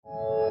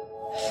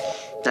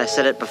I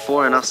said it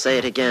before and I'll say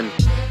it again.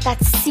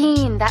 That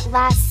scene, that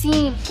last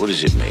scene. What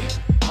does it mean?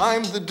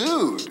 I'm the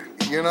dude,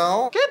 you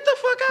know? Get the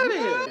fuck out of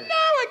here. No,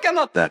 I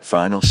cannot. That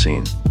final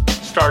scene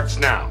Starts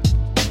now.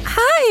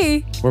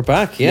 Hi, We're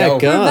back. Yeah, we're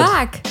God.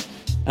 back.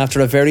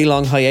 After a very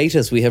long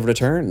hiatus, we have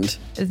returned.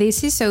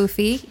 This is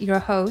Sophie, your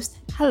host.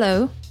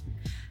 Hello.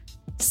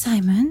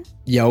 Simon.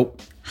 Yo.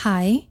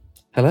 Hi.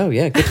 Hello,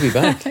 yeah, good to be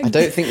back. I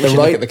don't think we should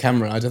look at the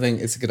camera. I don't think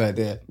it's a good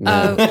idea.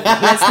 Oh,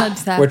 let's not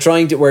do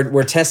that.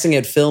 We're testing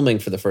out filming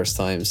for the first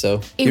time,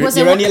 so It was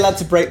You're a only allowed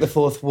to break the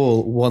fourth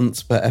wall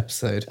once per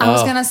episode. I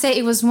was gonna say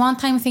it was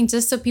one-time thing,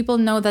 just so people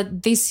know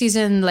that this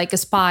isn't like a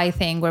spy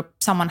thing where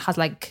someone has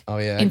like Oh,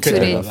 yeah. I couldn't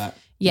have intuitive. that.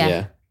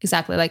 Yeah,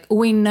 exactly. Like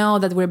we know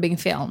that we're being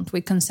filmed. We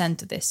consent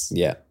to this.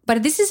 yeah.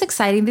 But this is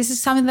exciting. This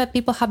is something that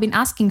people have been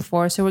asking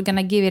for, so we're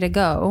gonna give it a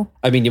go.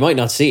 I mean, you might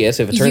not see it.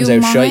 If it turns You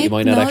out shite, you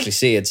might might not not. actually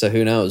see it, so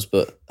who knows?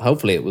 But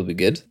hopefully it will be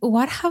good.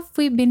 What have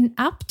we been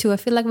up to? I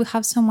feel like we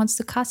have so much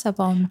to catch up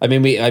on. I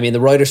mean,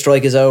 the writer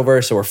strike is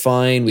over, so we're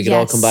fine. We can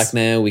all Yes. come back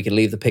now. We can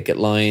leave the picket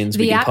lines.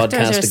 We The can actors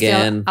podcast are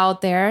again. still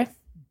out there.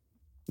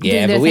 Yeah,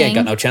 doing their but we ain't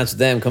got thing. no chance with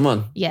them. Come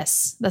on.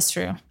 Yes, that's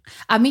true.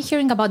 I've been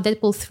hearing about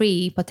Deadpool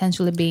 3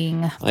 potentially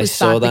being pushed I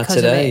saw back that because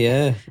today, of it.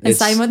 yeah. And It's-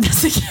 Simon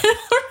doesn't get it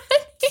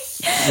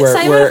already. We're-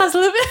 Simon we're- has a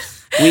little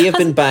bit... We have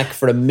been back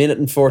for 1 minute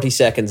and 40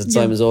 seconds and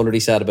Simon's already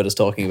sad about us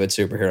talking about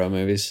superhero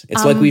movies.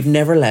 It's like we've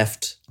never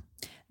left.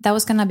 That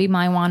was going to be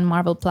my one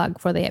Marvel plug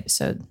for the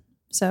episode.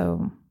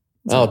 So,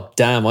 Oh,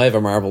 damn. I have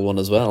a Marvel one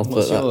as well.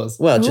 What's yours?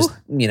 Well, just,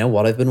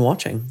 what I've been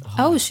watching.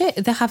 oh shit,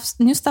 they have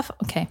new stuff.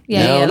 Okay.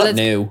 Yeah, no, yeah. not let's-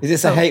 new. Is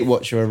this a hate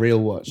watch or a real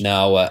watch?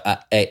 No,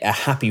 a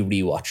happy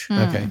rewatch.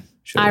 Okay.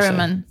 should I say. Iron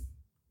Man.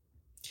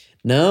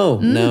 No,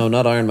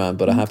 not Iron Man,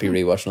 but a happy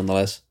rewatch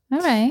nonetheless. All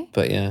right.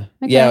 But yeah.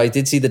 Okay. Yeah, I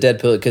did see the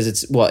Deadpool because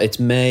it's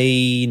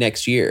May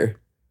next year,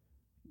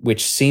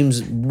 which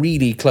seems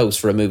really close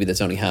for a movie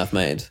that's only half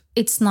made.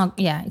 It's not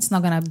going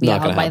to be Not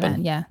out gonna by happen.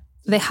 then. Yeah.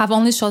 They have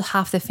only shot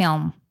half the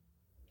film.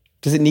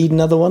 Does it need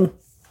another one?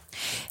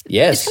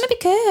 Yes. It's going to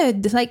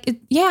be good.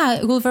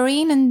 Like,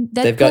 Wolverine and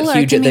Deadpool They've got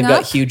are teaming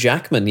up. Hugh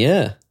Jackman,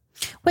 yeah.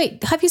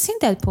 Wait, have you seen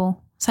Deadpool,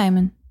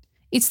 Simon?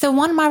 It's the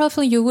one Marvel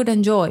film you would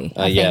enjoy.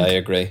 I Yeah, I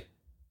think. agree.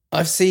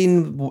 I've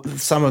seen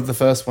some of the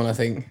first one, I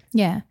think.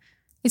 Yeah.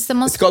 It's the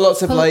most... It's got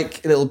lots of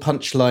like little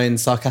punchline,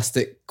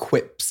 sarcastic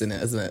quips in it,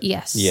 hasn't it?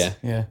 Yes. Yeah.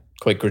 Yeah.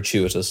 Quite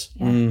gratuitous.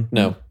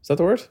 No, is that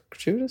the word?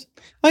 Gratuitous?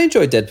 I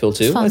enjoyed Deadpool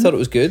too. fun. I thought it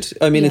was good.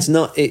 I mean, Yeah. it's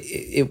not.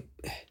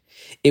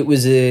 It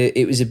was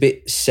a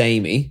bit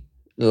samey.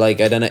 Like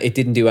I don't know. It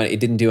didn't do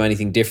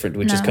anything different,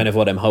 which is No. kind of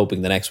what I'm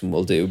hoping the next one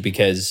will do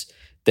because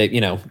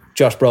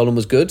Josh Brolin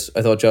was good.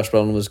 I thought Josh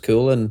Brolin was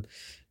cool, and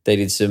they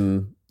did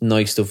some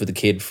nice stuff with the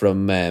kid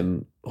from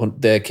the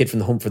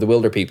Hunt for the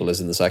Wilder People is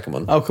in the second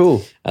one Oh,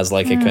 cool. as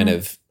like a kind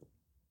of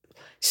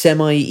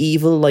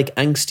semi-evil, like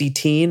angsty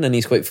teen, and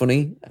he's quite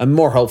funny. I'm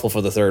more hopeful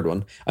for the third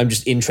one. I'm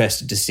just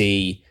interested to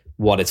see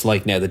what it's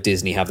like now that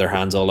Disney have their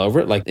hands all over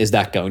it. Like, is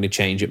that going to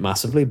change it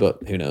massively?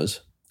 But who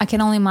knows? I can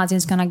only imagine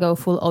it's going to go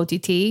full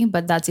OTT,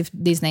 but that's if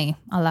Disney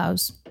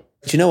allows.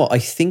 Do you know what? I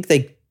think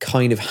they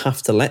kind of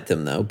have to let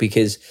them though,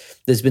 because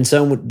there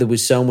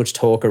was so much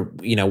talk,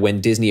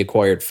 when Disney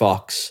acquired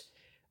Fox.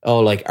 Oh,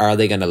 like, are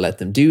they going to let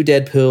them do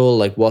Deadpool?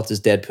 Like, what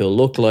does Deadpool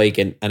look like?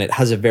 And it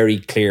has a very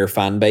clear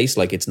fan base.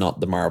 Like, it's not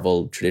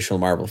the traditional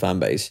Marvel fan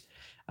base.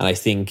 And I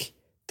think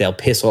they'll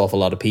piss off a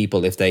lot of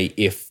people if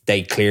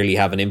they clearly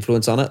have an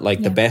influence on it.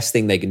 Like, the best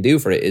thing they can do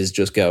for it is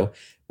just go,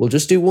 we'll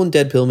just do one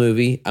Deadpool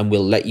movie and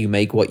we'll let you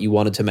make what you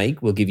wanted to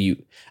make. We'll give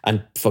you,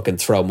 and fucking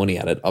throw money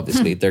at it.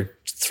 Obviously, they're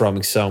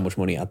throwing so much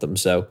money at them.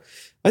 So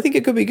I think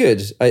it could be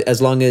good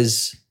as long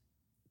as,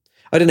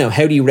 I don't know,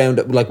 how do you round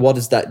up, like, what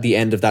does the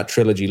end of that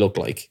trilogy look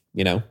like?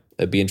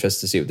 I'd be interested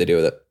to see what they do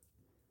with it.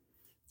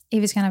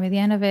 If it's going to be the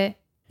end of it,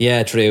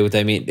 Yeah, true.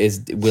 I mean,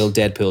 will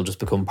Deadpool just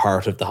become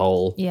part of the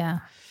whole yeah.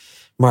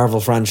 Marvel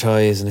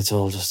franchise and it's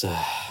all just a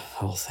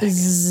whole thing?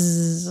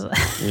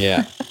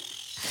 Yeah,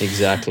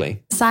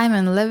 exactly.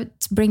 Simon,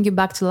 let's bring you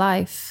back to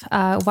life.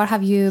 What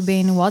have you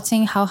been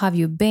watching? How have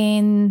you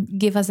been?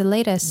 Give us the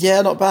latest.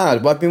 Yeah, not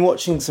bad. Well, I've been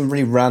watching some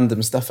really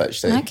random stuff,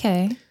 actually.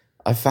 Okay.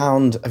 I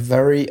found a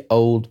very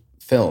old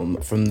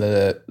film from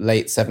the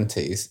late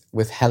 70s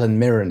with Helen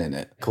Mirren in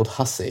it called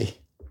Hussy.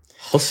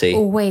 Hussy.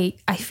 Oh,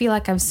 wait, I feel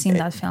like I've seen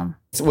that film.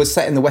 It was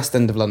set in the West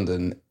End of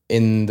London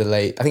in the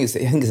late... I think it's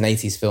an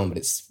 80s film, but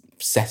it's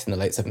set in the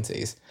late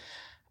 70s.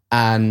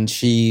 And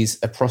she's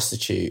a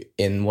prostitute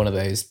in one of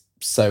those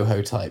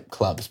Soho-type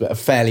clubs, but a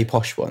fairly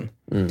posh one.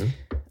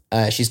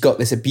 She's got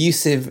this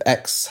abusive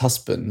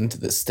ex-husband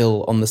that's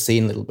still on the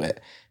scene a little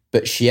bit,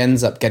 but she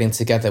ends up getting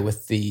together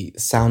with the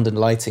sound and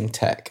lighting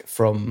tech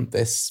from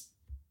this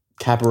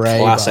cabaret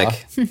Classic.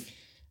 bar.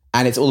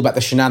 And it's all about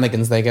the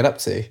shenanigans they get up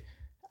to.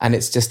 And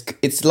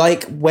it's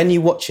like when you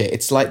watch it,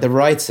 it's like the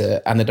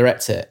writer and the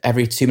director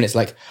every 2 minutes,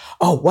 like,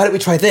 oh, why don't we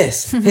try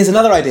this? Here's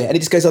another idea. And it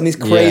just goes on these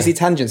crazy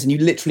tangents and you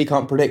literally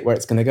can't predict where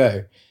it's going to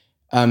go.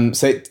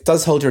 So it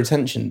does hold your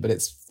attention, but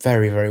it's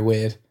very, very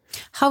weird.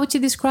 How would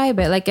you describe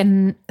it? Like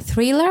a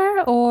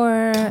thriller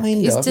or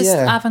Kind it's of, just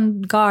yeah.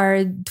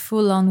 avant-garde,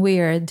 full-on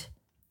weird?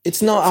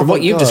 It's not. From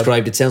what you've avant-garde.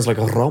 described, it sounds like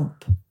a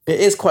romp. It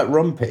is quite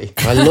rompy.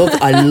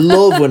 I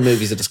love when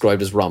movies are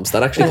described as romps.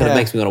 That actually kind of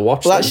makes me want to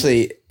watch them. Well,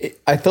 actually,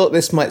 I thought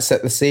this might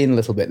set the scene a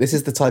little bit. This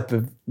is the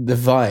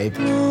vibe.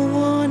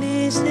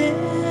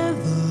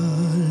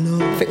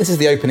 I think this is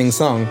the opening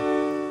song.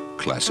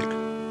 Classic.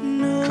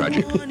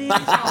 Tragic.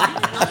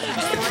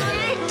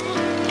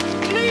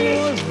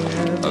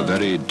 A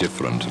very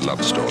different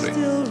love story.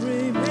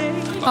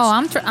 Oh,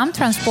 I'm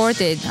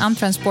transported. I'm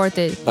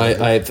transported.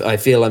 I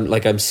feel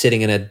I'm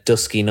sitting in a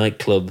dusky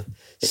nightclub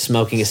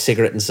smoking a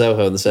cigarette in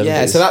Soho in the 70s.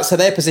 Yeah, so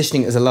they're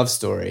positioning it as a love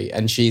story,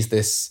 and she's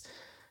this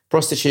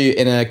prostitute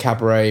in a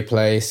cabaret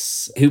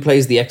place. Who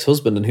plays the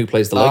ex-husband and who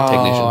plays the light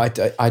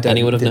technician? I don't.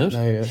 Anyone have known?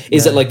 No,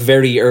 Is it like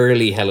very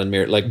early Helen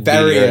Mirren, like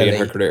very really early in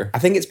her career? I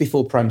think it's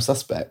before Prime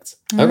Suspect.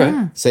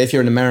 Okay. So if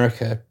you're in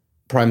America,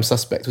 Prime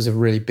Suspect was a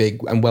really big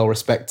and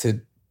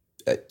well-respected,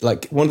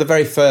 like one of the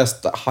very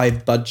first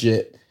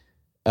high-budget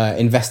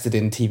invested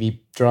in TV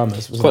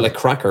dramas. Quite like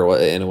Cracker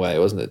in a way,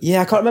 wasn't it?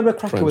 Yeah, I can't remember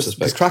Cracker Prime was Suspect.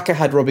 because Cracker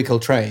had Robbie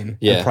Coltrane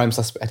and Prime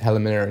Suspect had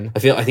Helen Mirren. I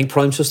think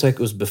Prime Suspect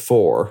was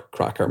before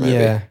Cracker, maybe.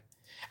 Yeah.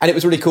 And it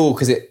was really cool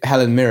because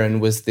Helen Mirren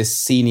was this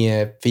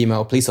senior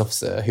female police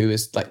officer who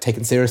was like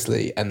taken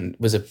seriously and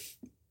was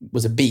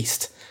a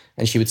beast,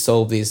 and she would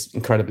solve these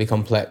incredibly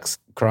complex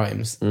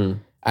crimes.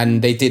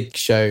 And they did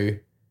show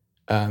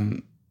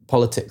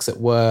politics at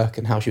work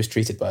and how she was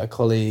treated by her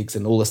colleagues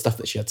and all the stuff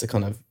that she had to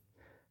kind of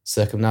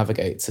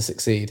circumnavigate to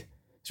succeed.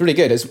 It's really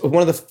good. It's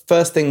one of the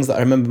first things that I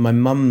remember my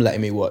mum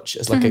letting me watch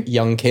as like a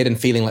young kid and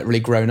feeling like really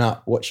grown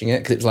up watching it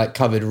because it was like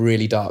covered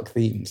really dark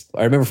themes.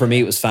 I remember for me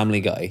it was Family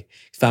Guy.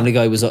 Family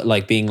Guy was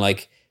like being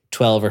like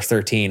 12 or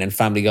 13 and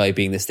Family Guy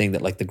being this thing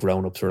that like the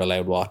grown-ups were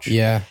allowed to watch.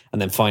 Yeah.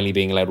 And then finally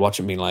being allowed to watch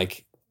it and being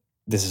like,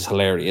 this is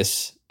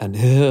hilarious. And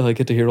I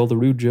get to hear all the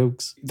rude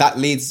jokes. That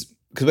leads,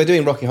 because we're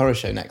doing Rocky Horror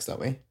Show next,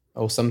 aren't we?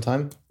 Or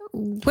sometime?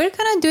 We're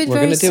gonna do it We're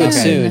very going to do soon. it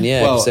soon,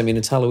 yeah. Well, Because I mean,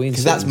 it's Halloween.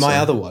 Because that's soon, my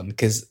so- other one.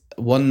 Because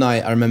one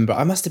night I remember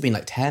I must have been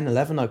like 10,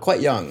 11, I was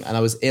quite young, and I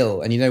was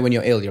ill. And you know when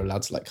you're ill, you're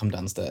allowed to like come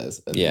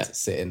downstairs and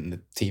sit in the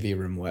TV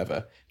room or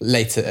whatever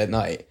later at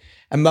night.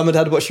 And Mum and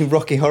Dad were watching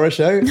Rocky Horror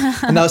Show.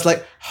 And I was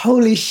like,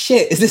 holy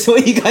shit, is this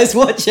what you guys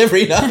watch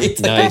every night?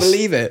 I can't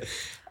believe it.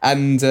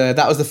 And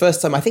that was the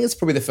first time, I think it's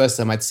probably the first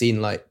time I'd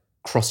seen like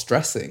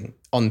cross-dressing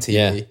on TV.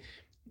 Yeah.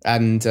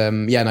 And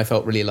and I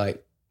felt really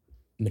like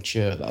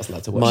mature that I was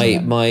allowed to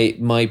watch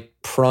my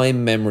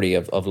prime memory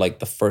of like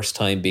the first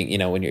time being, you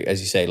know, when you're,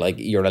 as you say, like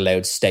you're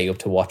allowed to stay up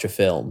to watch a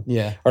film.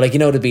 Yeah. Or like, you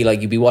know, to be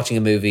like, you'd be watching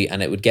a movie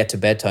and it would get to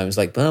bedtime. It's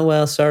like, oh,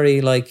 well,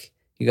 sorry, like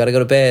you got to go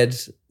to bed.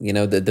 You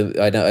know,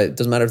 I know it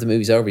doesn't matter if the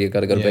movie's over. You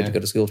got to go to bed to go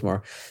to school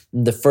tomorrow.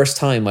 The first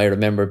time I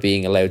remember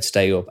being allowed to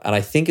stay up, and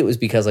I think it was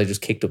because I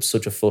just kicked up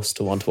such a fuss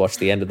to want to watch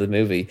the end of the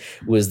movie,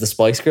 was the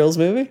Spice Girls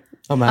movie.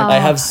 Oh man. I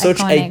have such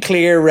iconic. a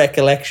clear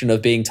recollection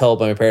of being told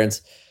by my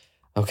parents,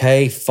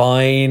 okay,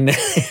 fine.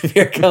 If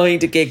you're going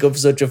to kick up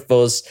such a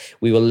fuss,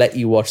 we will let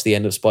you watch the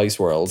end of Spice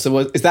World. So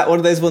is that one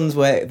of those ones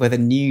where the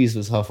news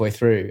was halfway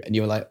through and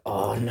you were like,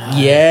 oh no.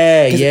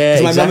 Yeah,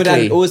 Because my mum and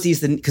exactly. dad always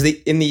used because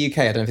in the UK,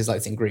 I don't know if it's like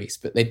it's in Greece,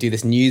 but they do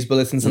this news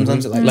bulletin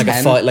sometimes at like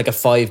 10. like a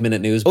 5-minute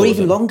news or bulletin.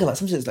 even longer, like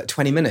sometimes it's like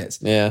 20 minutes.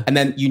 Yeah. And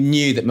then you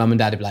knew that mum and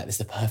dad would be like, this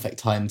is the perfect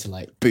time to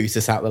like boot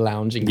us out the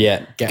lounge and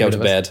get go rid to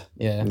of bed. us.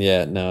 Yeah.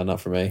 Yeah, no,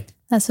 not for me.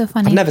 That's so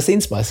funny. I've never seen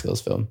Spice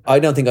Girls film. I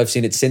don't think I've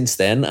seen it since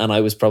then, and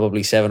I was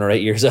probably 7 or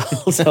 8 years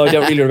old, so I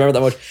don't really remember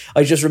that much.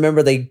 I just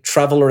remember they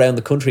travel around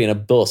the country in a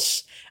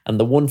bus, and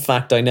the one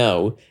fact I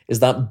know is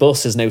that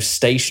bus is now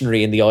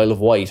stationary in the Isle of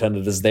Wight, and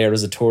it is there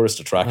as a tourist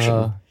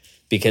attraction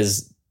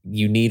because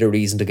you need a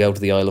reason to go to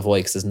the Isle of Wight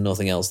because there's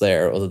nothing else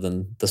there other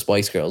than the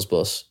Spice Girls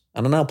bus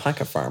and an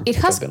alpaca farm. It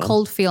which has I've been on.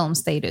 cult film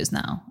status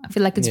now. I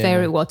feel like it's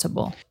very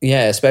watchable.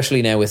 Yeah,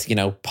 especially now with, you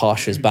know,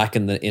 Posh is back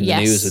in the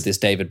Yes. news with this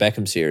David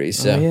Beckham series.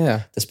 So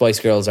yeah. the Spice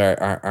Girls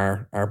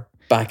are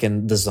back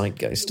in the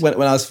zeitgeist. When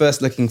I was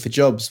first looking for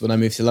jobs when I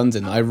moved to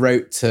London, I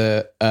wrote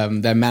to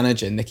their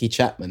manager, Nikki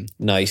Chapman,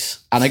 Nice.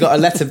 and I got a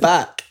letter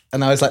back.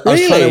 And I was like, I was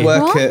Really? trying to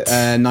work What?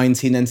 at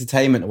 19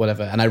 Entertainment or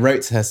whatever. And I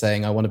wrote to her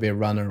saying, I want to be a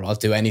runner or I'll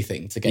do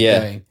anything to get Yeah.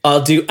 going.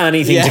 I'll do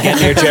anything to Yeah.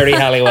 get near Jerry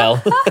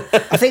Halliwell.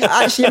 I think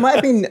actually it might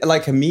have been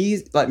like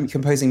like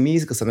composing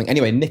music or something.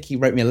 Anyway, Nikki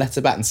wrote me a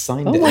letter back and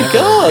signed it. Oh my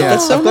God,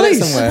 that's so I've got it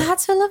nice. somewhere.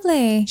 That's so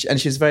lovely.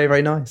 And she was very,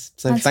 very nice.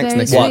 So That's thanks,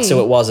 very Nikki. What?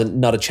 So it wasn't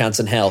not a chance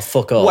in hell.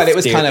 Fuck off. Well, it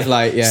was dear. kind of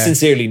like, yeah.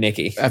 Sincerely,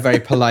 Nikki. A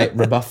very polite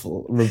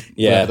rebuffal,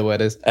 whatever the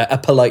word is. A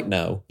polite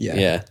no. Yeah.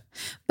 Yeah.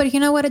 But you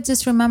know what I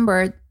just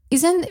remembered?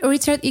 Isn't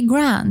Richard E.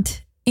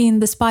 Grant in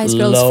the Spice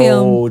Girls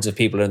film? Loads of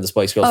people are in the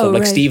Spice Girls Oh, film.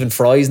 Like right. Stephen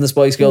Fry's in the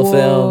Spice Girl Whoa.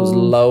 films.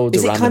 Loads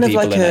Is of it random kind of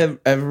people like in it.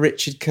 a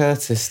Richard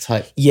Curtis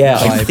type? Yeah,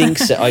 I vibe? think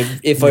so.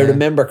 If I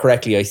remember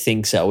correctly, I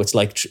think so. It's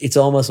like it's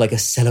almost like a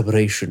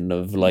celebration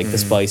of like the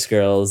Spice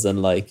Girls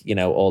and like, you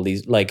know, all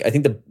these, like I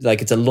think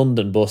it's a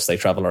London bus they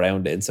travel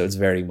around in, so it's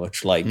very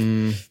much like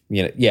you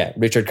know, yeah,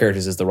 Richard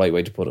Curtis is the right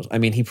way to put it. I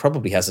mean, he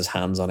probably has his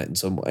hands on it in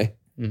some way.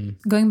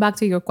 Going back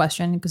to your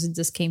question, because it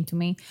just came to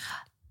me.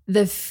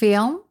 The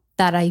film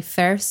that I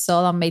first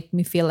saw that made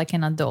me feel like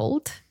an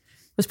adult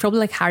was probably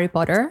like Harry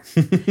Potter.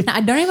 Now,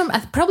 I don't remember. I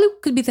probably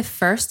could be the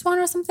first one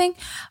or something,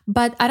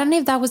 but I don't know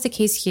if that was the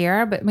case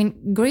here. But I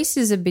mean, Greece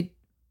is a bit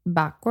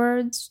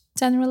backwards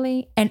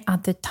generally. And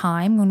at the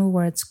time when we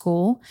were at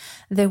school,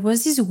 there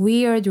was this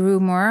weird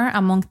rumor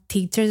among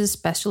teachers,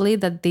 especially,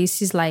 that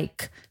this is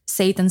like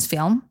Satan's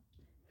film.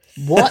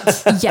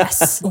 What?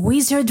 Yes,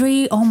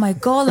 wizardry. Oh my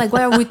god! Like,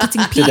 why are we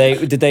teaching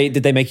people?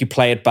 Did they make you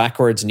play it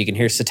backwards and you can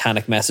hear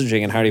satanic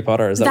messaging in Harry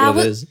Potter? Is that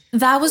what it is?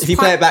 That was If you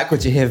play it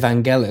backwards, you hear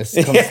Vangelis.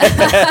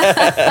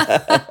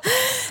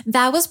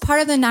 That was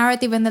part of the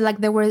narrative, and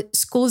there were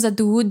schools that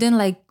wouldn't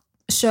like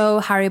show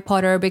Harry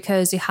Potter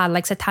because it had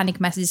like satanic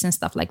messages and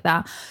stuff like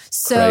that.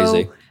 So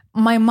Crazy.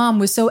 my mom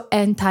was so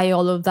anti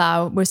all of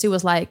that, where she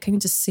was like, "Can you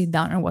just sit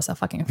down and watch a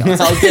fucking film?"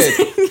 Oh,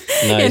 good.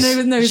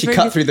 Nice. She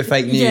cut through the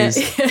fake news.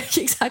 Yeah,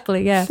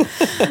 exactly. Yeah.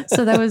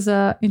 So that was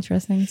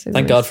interesting.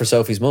 Thank God for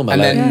Sophie's mum.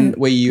 And then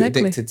were you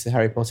exactly. addicted to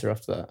Harry Potter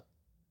after that?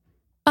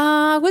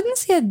 I wouldn't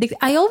say addicted.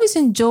 I always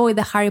enjoy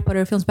the Harry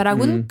Potter films, but I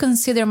wouldn't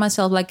consider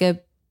myself like a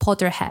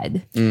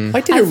Potterhead.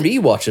 I did a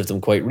rewatch of them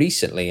quite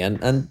recently,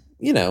 and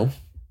you know,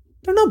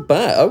 they're not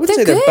bad. I wouldn't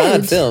say They're they're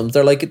bad good. films.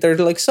 They're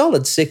like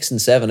solid 6 and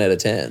 7 out of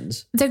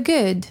 10s. They're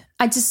good.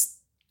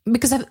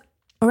 Because I've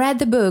read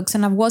the books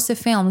and I've watched the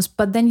films,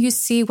 but then you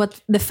see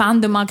what the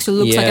fandom actually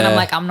looks like, and I'm Yeah.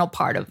 like, I'm not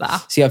part of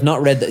that. See, I've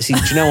not read that. See,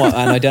 do you know what?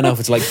 And I don't know if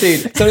it's like,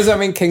 Dude, sometimes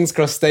I'm in King's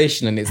Cross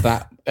Station and it's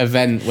that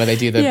event where they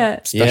do the Yeah.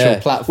 special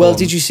platform. Well,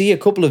 did you see a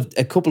couple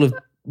of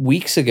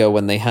weeks ago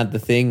when they had the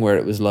thing where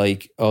it was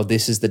like, oh,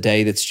 this is the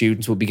day that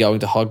students will be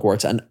going to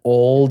Hogwarts, and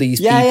all these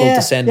people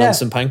descend on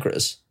St.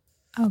 Pancras.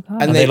 Oh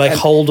god. And they like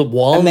hold up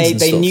wands And and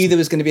they stuff. knew there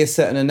was going to be a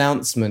certain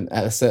announcement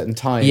at a certain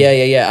time. Yeah.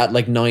 At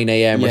like 9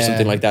 a.m. or Yeah.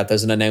 something like that.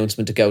 There's an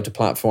announcement to go to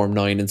platform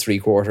 9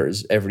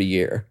 3/4 every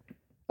year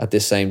at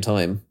this same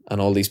time.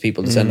 And all these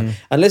people descend.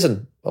 And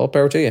listen, all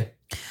power to you.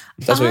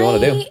 If that's what you want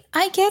to do.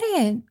 I get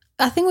it.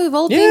 I think we've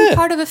all Yeah. been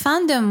part of a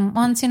fandom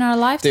once in our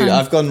lifetime. Dude,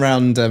 I've gone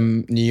round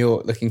New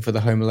York looking for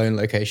the Home Alone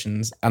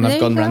locations, and There I've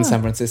you gone round go.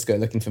 San Francisco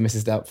looking for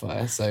Mrs.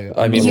 Doubtfire. So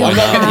I mean, You why I'm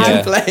not? not going to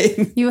Yeah.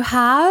 complain. You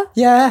have?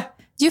 Yeah.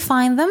 Do you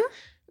find them?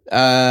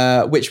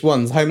 Which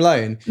ones? Home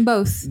Alone.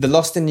 Both. The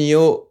Lost in New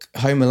York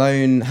Home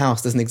Alone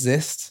house doesn't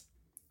exist.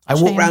 I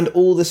Shame. walked around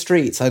all the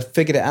streets. I'd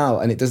figured it out,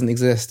 and it doesn't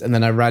exist. And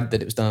then I read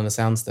that it was done on a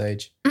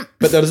soundstage.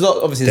 But there's lots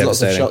of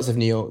Devastating. shots of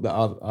New York that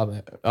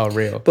are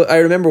real. But I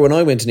remember when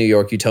I went to New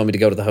York, you told me to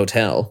go to the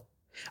hotel.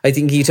 I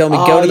think you told me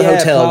Oh, go to the yeah,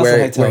 hotel Plaza where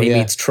Hotel, he yeah.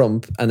 meets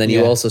Trump, and then you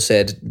Yeah. also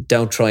said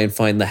don't try and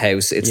find the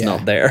house; it's Yeah,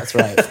 not there. That's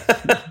right.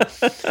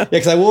 Yeah,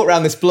 because I walked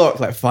around this block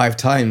like 5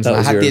 times, That and I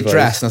was had your the advice.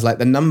 address, and I was like,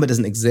 the number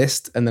doesn't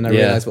exist, and then I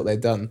Yeah. realized what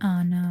they'd done.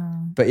 Oh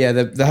no. But yeah,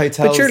 the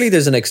hotel. But surely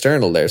there's an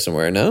external there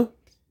somewhere, no?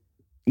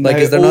 Like,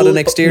 is there not an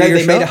exterior No,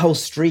 they made shot? a whole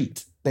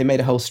street. They made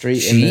a whole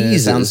street in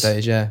Jesus. the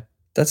soundstage. Yeah,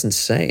 That's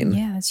insane.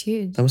 Yeah, that's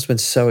huge. That must have been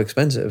so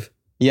expensive.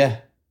 yeah.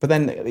 But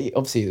then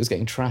obviously it was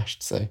getting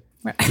trashed. So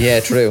Yeah,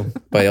 true.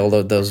 By all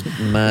those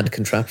mad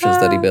contraptions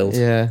that he built.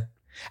 yeah.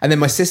 And then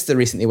my sister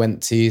recently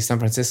went to San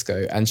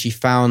Francisco, and she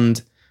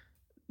found.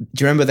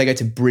 Do you remember they go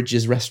to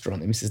Bridges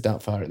Restaurant in Mrs.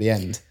 Doubtfire at the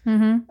end?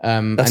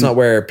 Mm-hmm. That's not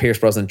where Pierce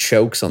Brosnan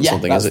chokes on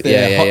something, that's is it?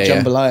 the hot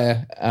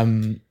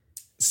jambalaya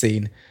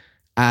scene.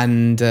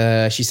 And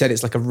she said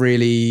it's like a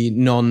really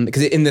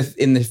because in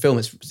the film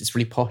it's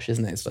really posh,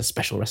 isn't it? It's a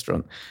special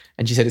restaurant.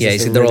 And she said it's Yeah,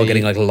 just he a said they're all really-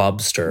 getting like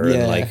lobster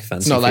and like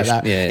fancy it's not like fish.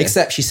 that. Yeah, yeah.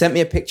 Except she sent me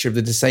a picture of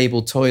the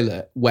disabled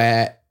toilet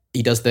where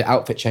he does the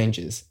outfit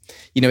changes.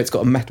 You know, it's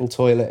got a metal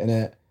toilet in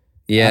it.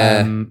 Yeah.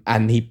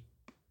 And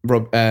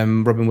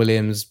Robin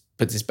Williams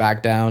puts his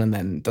bag down and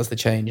then does the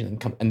change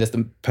and there's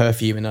the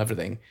perfume and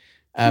everything.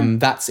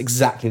 That's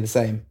exactly the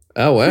same.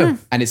 Oh, wow.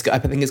 And I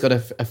think it's got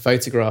a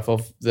photograph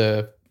of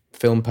the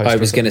film poster. I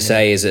was going to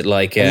say, is it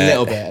like a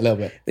little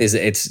bit. Is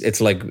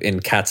it's like in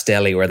Cat's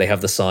Deli where they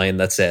have the sign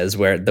that says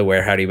where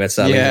Harry Met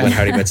Sally, Yeah. when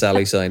Harry Met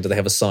Sally sign? Do they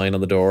have a sign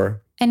on the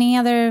door? Any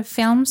other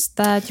films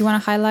that you want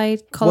to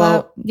highlight, call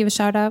out, give a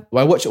shout out?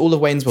 Well, I watched all of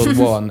Wayne's World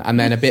 1 and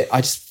then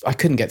I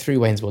couldn't get through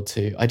Wayne's World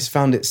 2. I just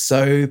found it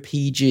so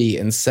PG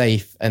and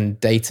safe and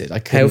dated. I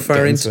couldn't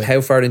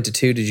How far into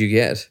 2 did you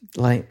get?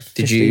 like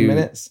 15 you-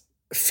 minutes.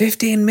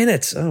 15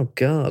 minutes. Oh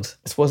God.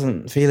 Just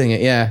wasn't feeling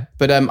it, yeah.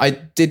 But I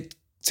did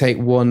take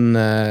one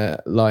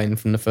line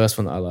from the first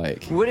one that I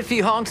like. What if he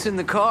honks in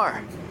the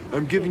car?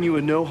 I'm giving you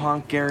a no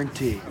honk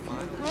guarantee.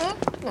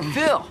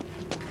 Phil,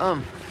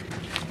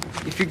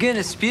 if you're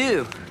gonna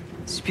spew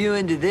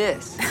into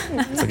this.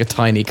 It's like a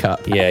tiny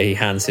cup. Yeah, he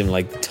hands him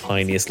like the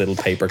tiniest little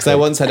paper So I cup.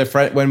 once had a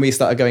friend, when we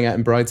started going out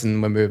in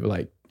Brighton, when we were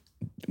like,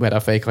 we had our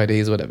fake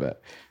IDs or whatever,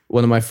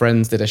 one of my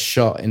friends did a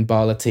shot in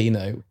Bar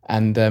Latino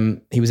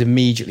and he was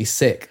immediately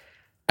sick.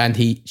 And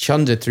he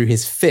chundered through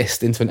his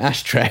fist into an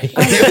ashtray. It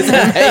was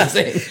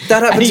amazing.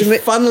 That happened and he to me-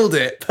 funneled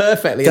it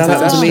perfectly. That into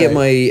happened his to me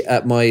ashtray.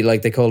 at my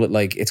like they call it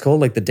like it's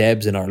called like the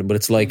Debs in Ireland, but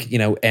it's like, you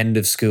know, end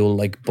of school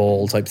like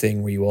ball type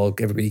thing where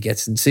everybody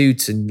gets in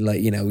suits and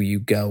like, you know, you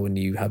go and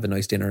you have a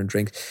nice dinner and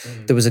drinks.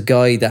 There was a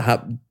guy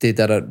that did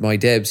that at my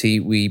Debs.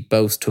 We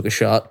both took a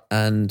shot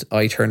and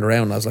I turned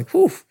around and I was like,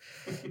 whew.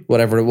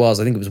 whatever it was.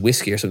 I think it was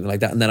whiskey or something like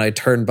that. And then I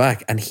turned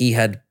back and he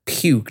had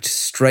puked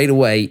straight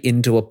away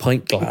into a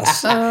pint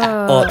glass.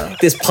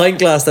 This pint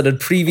glass that had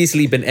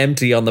previously been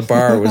empty on the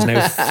bar was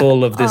now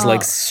full of this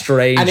like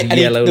strange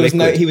yellow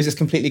liquid. He was just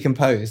completely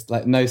composed,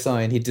 like no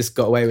sign. He just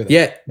got away with it.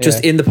 Yeah,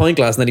 just in the pint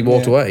glass, and then he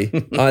walked away.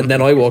 And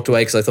then I walked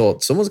away because I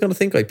thought, someone's going to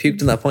think I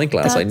puked in that pint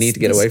glass. I need to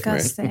get away from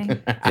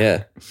it.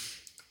 Yeah.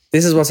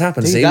 This is what's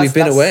happened. See, we've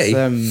been away.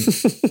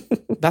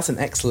 That's an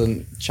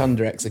excellent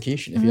Chunder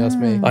execution, if you ask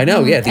me. I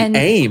know, yeah. The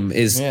aim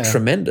is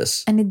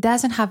tremendous. And it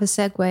doesn't have a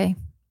segue.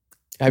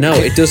 No,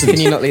 it doesn't. Can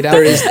you not lead out?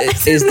 There is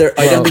there?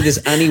 I don't think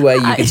there's any way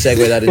you can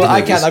segue that into Well, I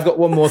movies. can. I've got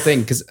one more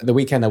thing, because the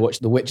weekend I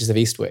watched The Witches of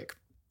Eastwick.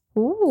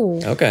 Ooh.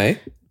 Okay.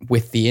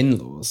 With the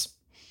in-laws.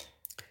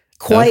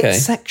 Quite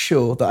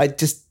sexual, that I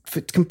just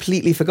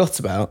completely forgot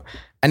about.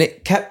 And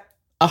it kept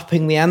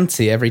upping the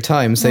ante every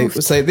time. So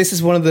this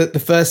is one of the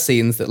first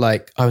scenes that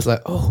like I was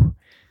like, oh,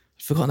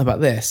 I've forgotten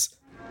about this.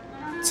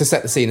 To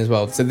set the scene as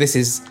well. So this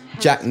is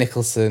Jack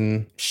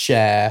Nicholson,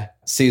 Cher,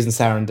 Susan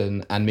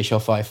Sarandon, and Michelle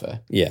Pfeiffer.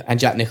 Yeah. And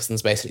Jack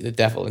Nicholson's basically the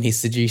devil, and he's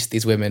seduced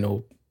these women,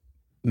 or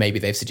maybe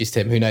they've seduced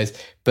him, who knows.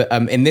 But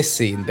in this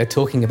scene, they're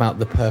talking about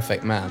the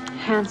perfect man.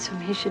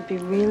 Handsome. He should be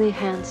really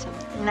handsome.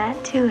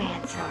 Not too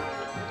handsome.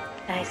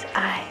 Nice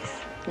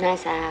eyes.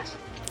 Nice ass.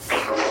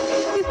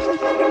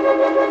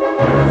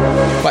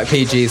 Quite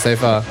PG so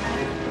far.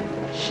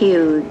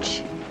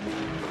 Huge.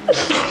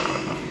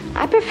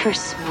 I prefer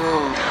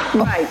small.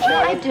 Right, all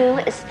I do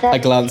is that I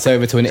glance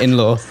over to an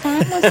in-law.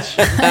 sandwich.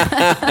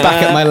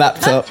 Back at my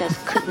laptop. I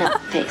just could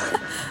not face it.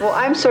 Well,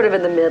 I'm sort of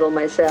in the middle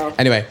myself.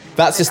 Anyway,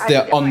 that's just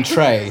the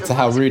entree to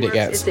how rude it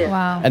gets.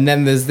 Wow. And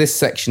then there's this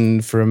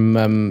section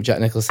from Jack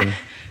Nicholson.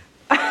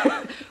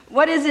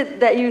 What is it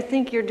that you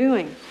think you're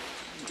doing?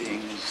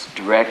 Being as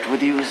direct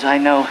with you as I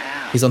know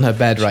how. He's on her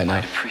bed right now.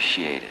 I'd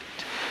appreciate it.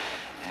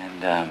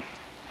 And,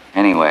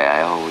 anyway,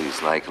 I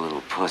always like a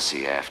little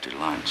pussy after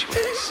lunch, what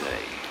they say.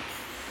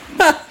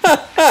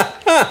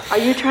 Are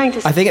you trying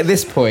to... I think at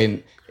this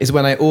point is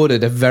when I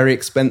ordered a very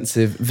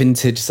expensive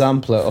vintage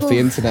sampler off the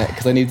internet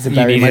because I needed to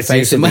bury my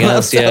face in my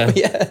laptop.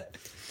 Yeah.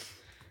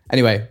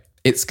 Anyway,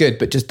 it's good,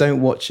 but just don't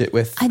watch it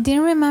with I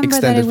didn't remember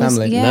extended that it was.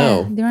 family. Yeah,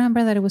 No. I didn't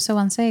remember that it was so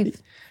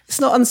unsafe It's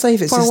not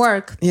unsafe. It's for just,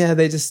 work. Yeah,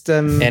 they just...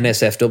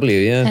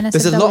 NSFW, yeah.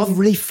 There's a lot of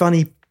really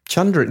funny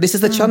Chunder. This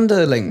is the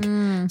Chunder link.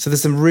 So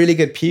there's some really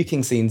good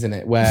puking scenes in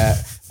it where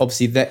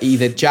obviously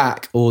either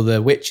Jack or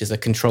the witches are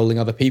controlling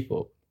other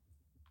people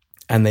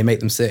and they make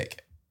them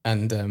sick.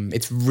 And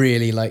it's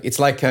really like, it's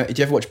like, did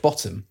you ever watch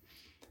Bottom?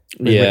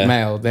 With Rick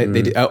Mail? They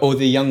did, or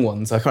the young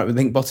ones. I can't remember.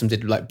 I think Bottom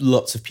did like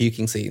lots of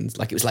puking scenes.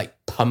 Like it was like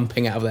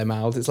pumping out of their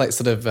mouths. It's like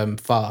sort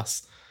of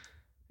farce.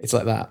 It's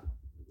like that.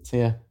 So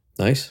yeah.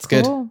 Nice. It's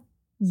good. Cool.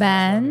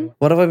 Ben?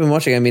 What have I been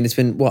watching? I mean, it's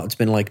been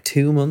like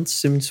 2 months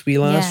since we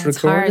last It's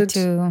recorded. hard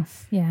to,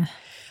 yeah.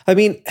 I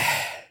mean,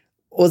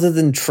 other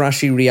than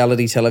trashy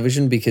reality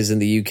television, because in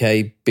the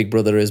UK, Big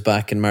Brother is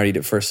back and Married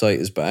at First Sight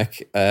is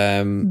back.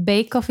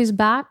 Bake Off is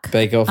back.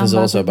 Bake Off is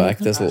also back.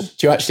 Do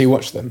you actually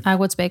watch them? I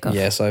watch Bake Off.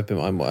 Yes, I'm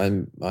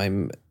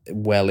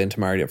well into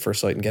Married at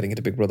First Sight and getting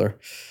into Big Brother.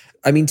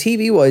 I mean,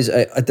 TV-wise,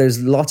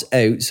 there's lots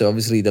out. So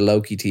obviously the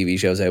Loki TV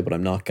show's out, but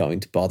I'm not going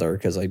to bother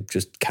because I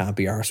just can't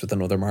be arsed with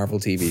another Marvel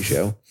TV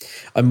show.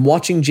 I'm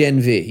watching Gen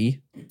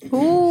V.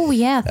 Oh,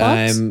 yeah.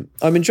 Thoughts?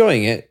 I'm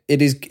enjoying it.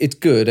 It's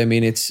good. I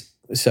mean,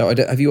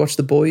 have you watched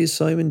The Boys,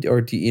 Simon?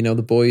 Or do you know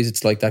The Boys?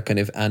 It's like that kind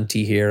of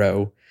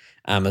anti-hero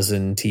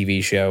Amazon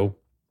TV show.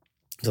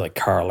 It's like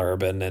Carl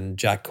Urban and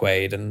Jack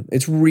Quaid, and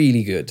it's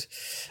really good.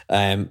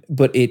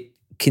 But it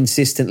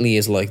consistently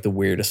is like the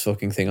weirdest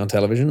fucking thing on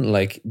television.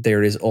 Like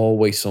there is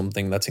always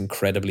something that's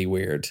incredibly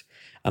weird.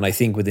 And I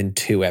think within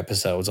 2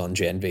 episodes on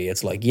Gen V,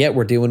 it's like, yeah,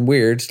 we're doing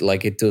weird.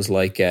 Like it does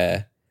like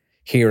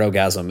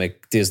Hero-gasm.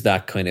 It does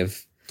that kind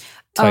of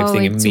type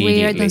thing immediately.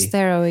 Weird on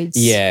steroids.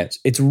 Yeah,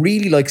 it's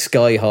really like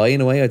Sky High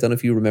in a way. I don't know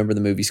if you remember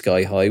the movie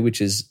Sky High,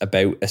 which is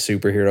about a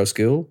superhero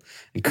school,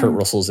 and Kurt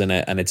Russell's in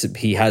it, and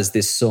he has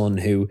this son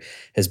who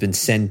has been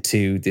sent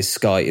to this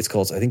I think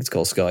it's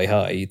called Sky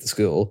High, the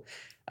school,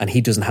 and he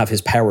doesn't have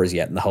his powers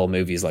yet. And the whole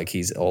movie is like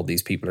all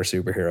these people are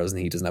superheroes, and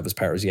he doesn't have his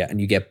powers yet.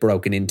 And you get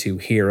broken into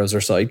heroes or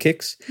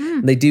sidekicks.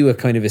 And they do a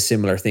kind of a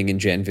similar thing in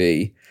Gen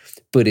V,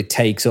 but it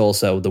takes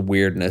also the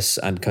weirdness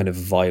and kind of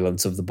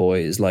violence of The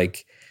Boys,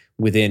 like.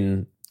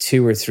 Within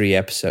 2 or 3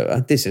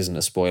 episodes, this isn't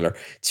a spoiler.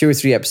 2 or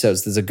 3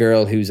 episodes, there's a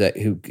girl who's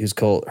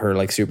called her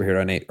like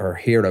superhero name or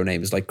hero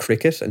name is like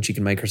Cricket, and she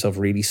can make herself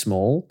really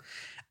small,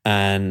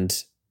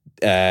 and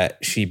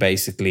she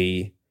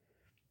basically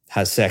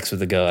has sex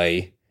with a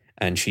guy,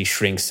 and she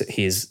shrinks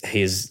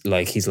he's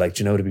like, do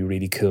you know it'd be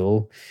really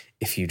cool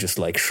if you just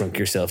like shrunk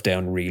yourself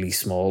down really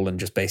small and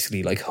just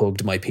basically like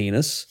hugged my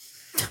penis.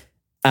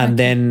 And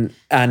then,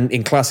 and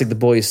in classic The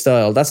Boys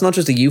style, that's not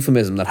just a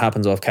euphemism that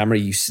happens off camera.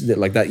 You see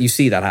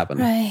that happen.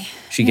 Right.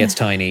 She gets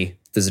tiny.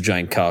 There's a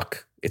giant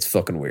cock. It's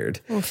fucking weird.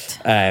 Oof.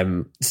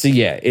 So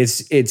yeah,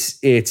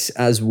 it's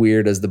as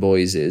weird as The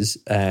Boys is.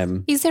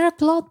 Is there a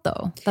plot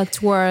though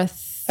that's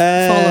worth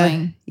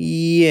following?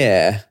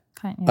 Yeah.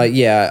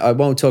 Yeah, I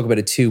won't talk about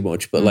it too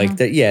much, but like,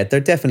 there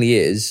definitely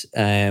is.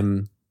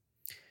 And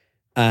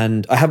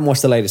I haven't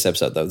watched the latest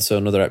episode though. So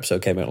another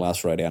episode came out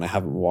last Friday and I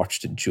haven't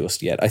watched it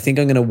just yet. I think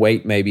I'm going to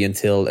wait maybe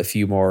until a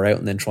few more are out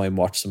and then try and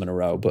watch them in a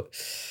row. But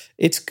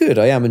it's good.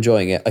 I am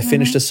enjoying it. I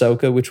finished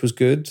Ahsoka, which was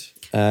good.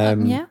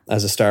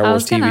 As a Star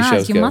Wars TV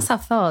show. You must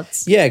have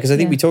thoughts. Yeah, because I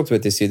think we talked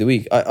about this the other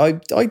week.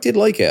 I did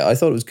like it. I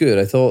thought it was good.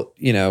 I thought,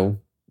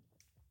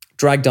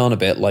 dragged on a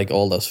bit like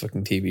all those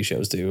fucking TV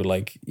shows do.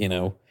 Like,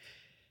 I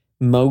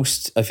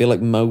feel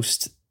like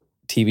most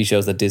TV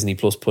shows that Disney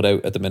Plus put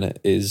out at the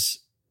minute is,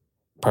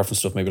 apart from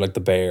stuff maybe like The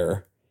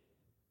Bear,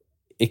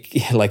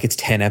 it's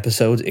 10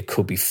 episodes. It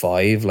could be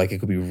 5. Like, it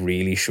could be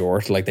really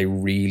short. Like, they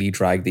really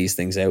drag these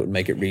things out and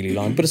make it really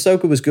long. But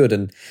Ahsoka was good,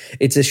 and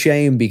it's a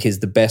shame because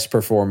the best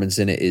performance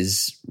in it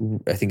is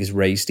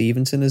Ray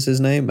Stevenson is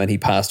his name, and he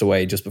passed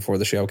away just before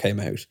the show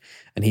came out.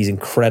 And he's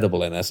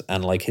incredible in it,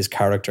 and like his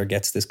character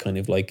gets this kind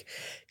of like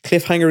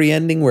cliffhangery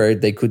ending where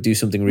they could do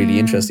something really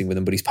interesting with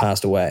him, but he's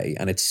passed away,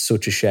 and it's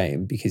such a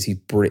shame because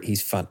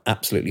he's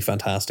absolutely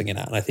fantastic in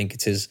it, and I think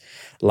it's his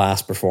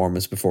last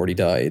performance before he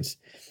died.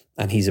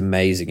 And he's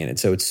amazing in it.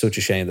 So it's such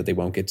a shame that they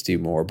won't get to do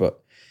more.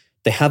 But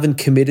they haven't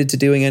committed to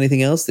doing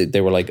anything else.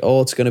 They were like, oh,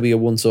 it's going to be a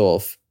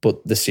once-off.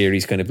 But the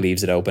series kind of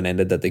leaves it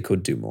open-ended that they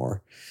could do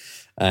more.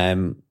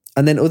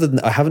 And then other than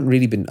I haven't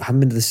been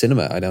to the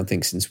cinema, I don't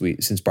think,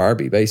 since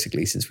Barbie,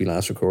 basically, since we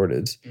last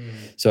recorded.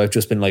 So I've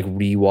just been like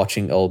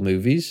rewatching old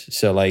movies.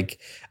 So like,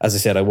 as I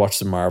said, I watched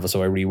some Marvel.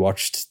 So I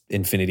rewatched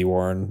Infinity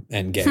War and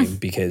Endgame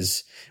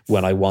because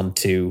when I want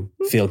to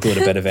feel good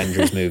about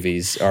Avengers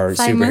movies or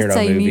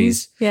superhero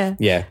movies.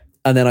 Yeah.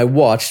 And then I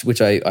watched, which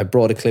I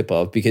brought a clip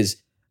of because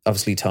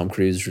obviously Tom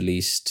Cruise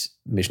released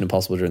Mission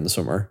Impossible during the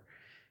summer,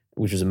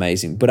 which was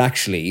amazing. But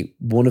actually,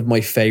 one of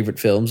my favorite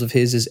films of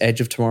his is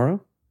Edge of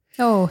Tomorrow.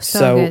 Oh,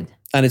 so good.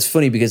 And it's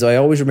funny because I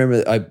always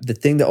remember the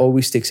thing that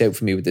always sticks out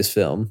for me with this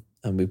film,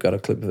 and we've got a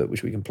clip of it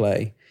which we can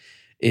play,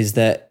 is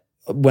that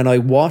when I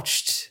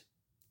watched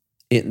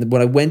it,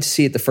 when I went to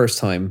see it the first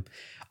time,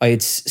 I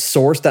had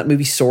that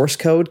movie Source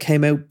Code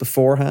came out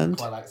beforehand.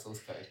 Quite like Source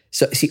Code.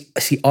 So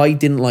see, I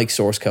didn't like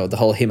Source Code, the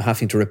whole him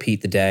having to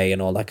repeat the day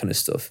and all that kind of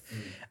stuff.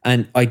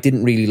 And I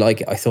didn't really like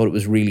it. I thought it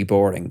was really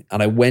boring.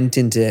 And I went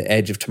into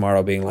Edge of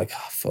Tomorrow being like,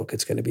 oh, fuck,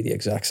 it's going to be the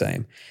exact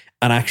same.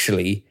 And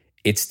actually,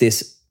 it's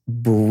this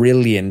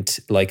brilliant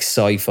like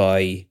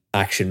sci-fi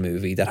action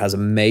movie that has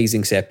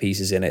amazing set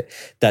pieces in it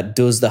that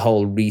does the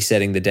whole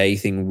resetting the day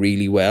thing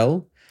really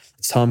well.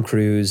 It's Tom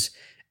Cruise,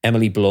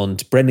 Emily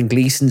Blunt, Brendan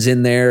Gleeson's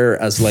in there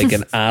as like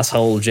an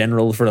asshole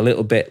general for a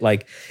little bit.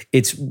 Like,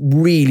 it's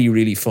really,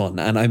 really fun.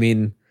 And I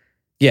mean,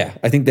 yeah,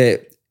 I think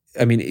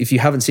if you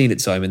haven't seen it,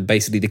 Simon,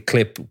 basically the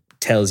clip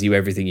tells you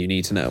everything you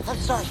need to know. I'm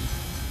sorry.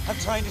 I'm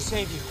trying to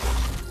save you.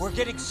 We're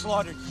getting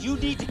slaughtered. You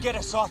need to get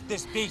us off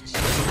this beach.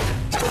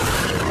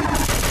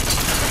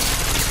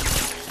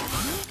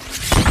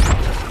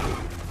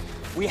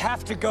 We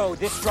have to go.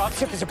 This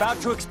dropship is about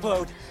to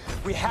explode.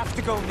 We have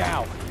to go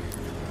now.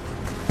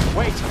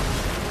 Wait.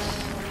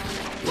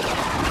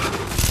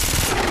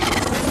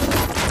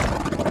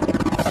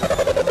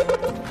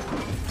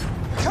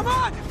 Come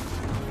on!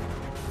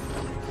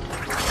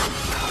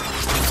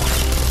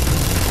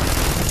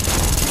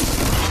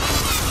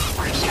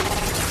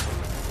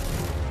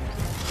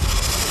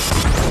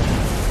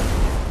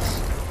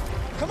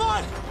 Come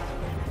on!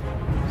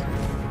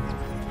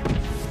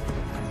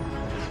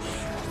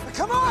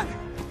 Come on!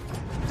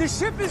 The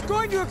ship is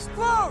going to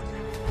explode!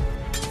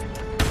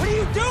 What are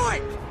you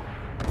doing?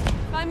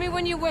 Find me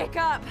when you wake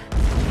up.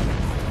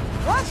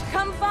 What?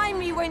 Come find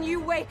me when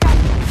you wake up.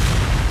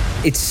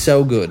 It's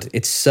so good.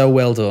 It's so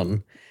well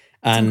done.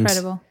 And it's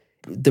incredible.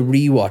 The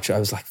rewatch, I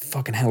was like,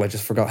 fucking hell, I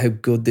just forgot how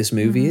good this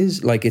movie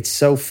is. Like, it's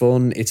so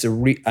fun. It's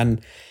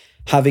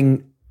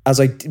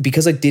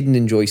because I didn't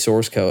enjoy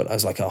Source Code, I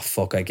was like, oh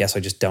fuck, I guess I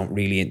just don't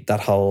really,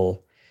 that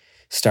whole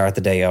start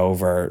the day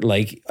over,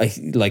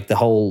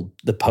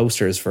 the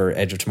posters for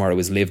Edge of Tomorrow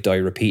is Live, Die,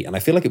 Repeat, and I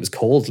feel like it was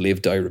called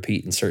Live, Die,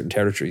 Repeat in certain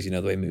territories,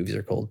 the way movies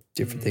are called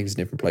different things in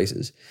different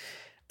places,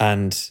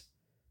 and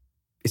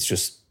it's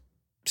just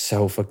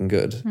so fucking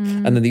good.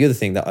 And then the other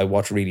thing that I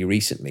watched really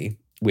recently,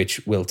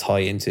 which will tie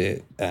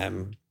into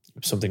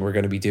something we're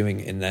going to be doing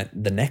in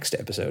the next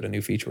episode, a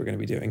new feature we're going to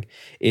be doing,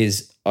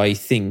 is I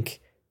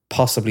think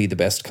possibly the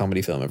best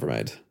comedy film ever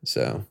made.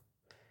 So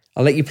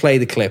I'll let you play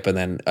the clip, and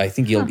then I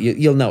think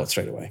you'll know it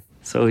straight away.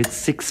 So it's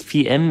 6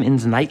 p.m. in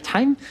the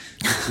nighttime.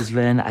 This is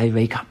when I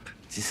wake up.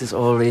 This is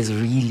always a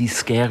really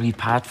scary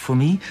part for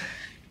me.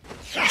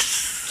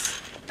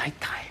 Yes,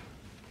 nighttime.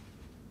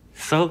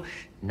 So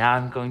now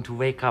I'm going to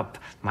wake up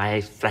my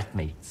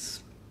flatmates.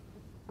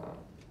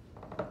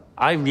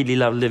 I really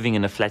love living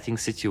in a flatting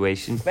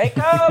situation. Wake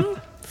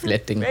up!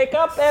 Flatting. Wake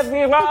up,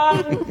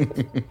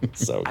 everyone!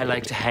 So I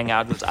like to hang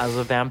out with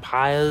other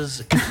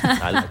vampires.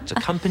 I like the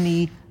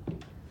company.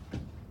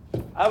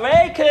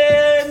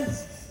 Awaken!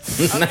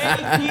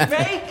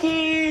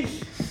 Wakey!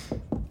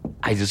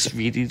 I just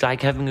really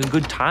like having a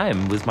good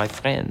time with my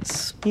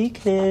friends.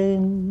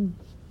 Awaken!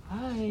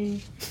 Hi.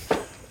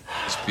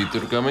 Is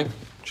Peter coming?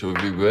 Should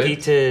we wait?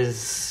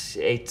 Peter's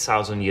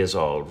 8,000 years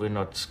old. We're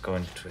not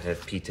going to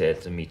have Peter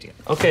at the meeting.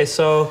 Okay,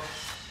 so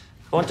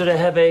I wanted to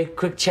have a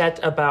quick chat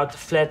about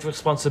flat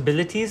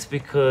responsibilities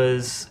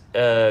because,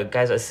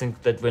 guys, I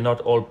think that we're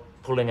not all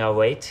pulling our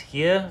weight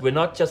here. We're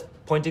not just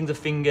pointing the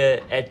finger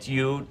at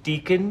you,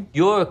 Deacon.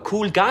 You're a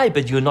cool guy,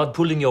 but you're not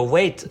pulling your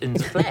weight in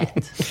the flat.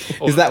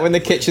 Is that when the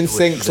kitchen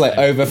sink's like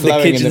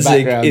overflowing in the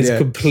background? It's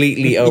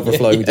completely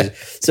overflowing.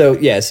 So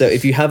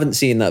if you haven't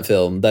seen that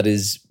film, that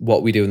is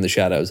What We Do in the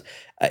Shadows.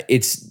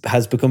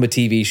 Has become a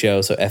TV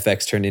show. So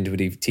FX turned into a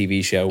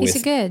TV show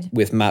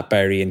with Matt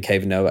Berry and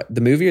Kevin Noah.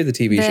 The movie or the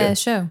TV show? The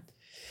show.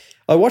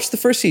 I watched the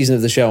first season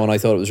of the show and I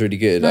thought it was really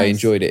good. Nice. I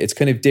enjoyed it. It's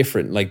kind of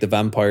different. Like the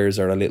vampires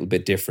are a little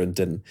bit different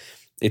and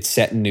it's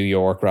set in New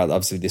York. Rather,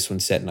 obviously this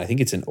one's set in, I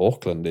think it's in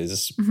Auckland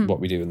is What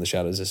We Do in the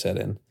Shadows is set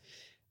in.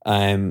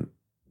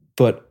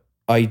 But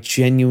I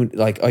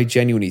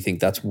genuinely think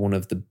that's one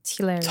of the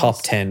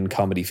top 10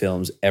 comedy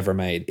films ever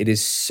made. It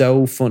is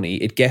so funny.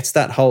 It gets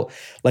that whole,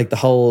 like the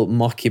whole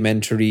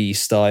mockumentary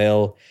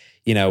style,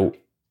 you know.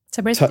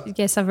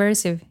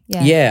 Subversive.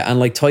 Yeah. Yeah, and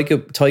like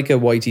Taika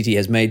Waititi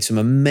has made some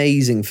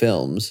amazing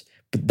films,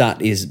 but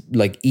that is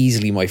like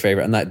easily my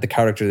favorite. And that the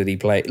character that he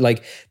played,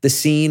 like the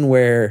scene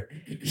where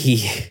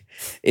he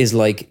is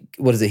like,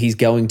 what is it? He's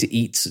going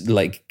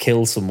to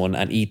kill someone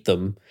and eat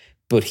them,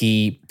 but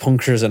he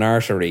punctures an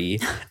artery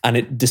and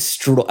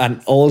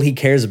and all he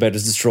cares about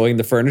is destroying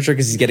the furniture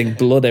because he's getting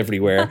blood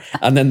everywhere.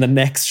 And then the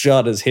next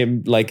shot is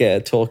him like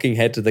talking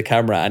head to the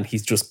camera and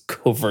he's just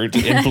covered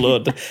in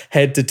blood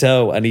head to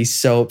toe and he's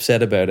so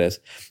upset about it.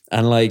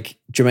 And like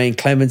Jermaine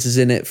Clements is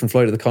in it from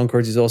Flight of the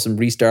Conchords. He's awesome.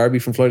 Rhys Darby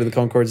from Flight of the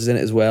Conchords is in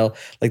it as well.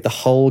 Like the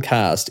whole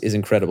cast is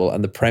incredible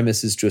and the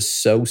premise is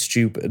just so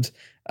stupid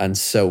and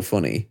so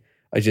funny.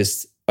 I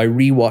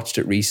rewatched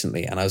it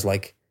recently and I was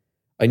like,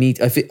 I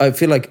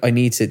feel like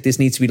this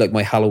needs to be like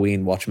my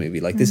Halloween watch movie.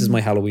 Like this is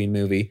my Halloween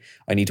movie.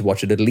 I need to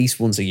watch it at least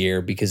once a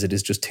year because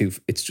it's just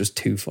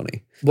too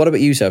funny. What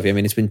about you, Sophie? I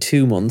mean, it's been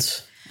 2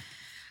 months.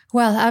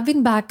 Well, I've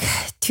been back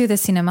to the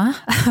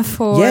cinema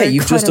for Yeah,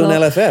 you've just done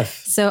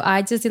LFF. So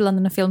I just did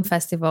London Film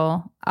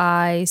Festival.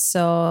 I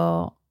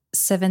saw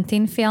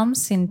 17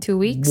 films in 2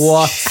 weeks.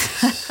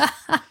 What?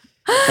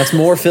 That's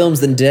more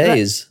films than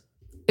days.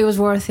 It was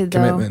worth it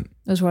though. Commitment.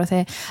 It was worth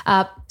it.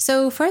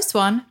 So first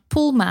one,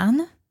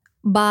 Pullman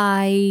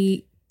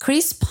by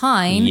Chris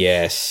Pine.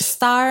 Yes.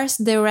 Stars,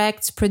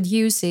 directs,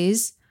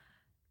 produces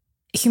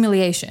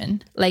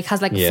Humiliation. Like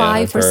has like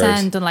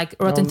 5% on like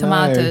Rotten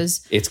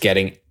Tomatoes. It's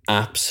getting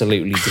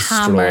absolutely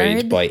destroyed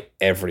Hammered. by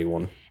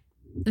everyone.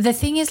 The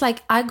thing is,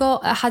 like, I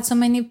had so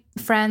many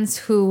friends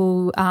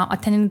who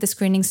attending the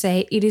screening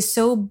say it is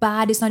so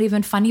bad, it's not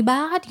even funny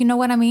bad. You know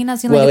what I mean?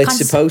 As in, well, like, it's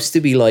supposed to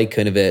be like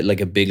kind of a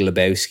Big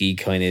Lebowski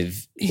kind of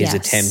his Yes.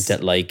 attempt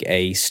at like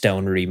a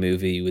stonery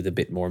movie with a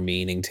bit more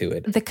meaning to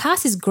it. The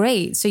cast is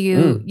great. So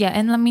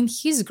and I mean,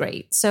 he's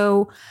great.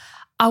 So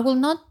I will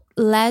not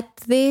let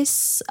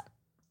this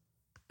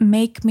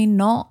make me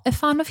not a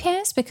fan of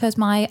his because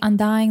my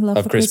undying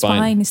love for Chris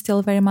Pine is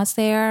still very much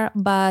there,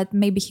 but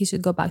maybe he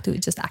should go back to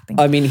just acting.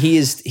 I mean, he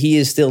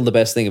is still the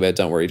best thing about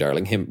Don't Worry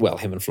Darling. Him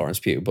and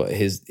Florence Pugh, but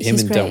him and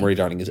great. Don't Worry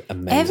Darling is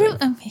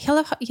amazing.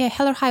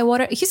 Hell or High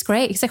Water, he's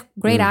great. He's a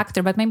great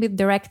actor, but maybe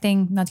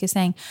directing, not his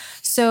thing.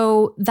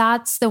 So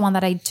that's the one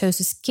that I chose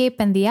to skip.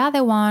 And the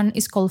other one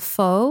is called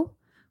Foe,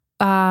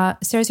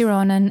 Saoirse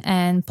Ronan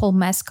and Paul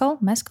Mescal.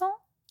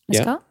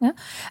 Yeah.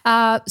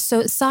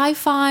 So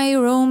sci-fi,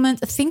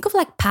 romance. Think of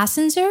like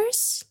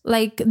Passengers,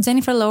 like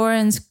Jennifer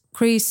Lawrence,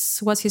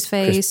 Chris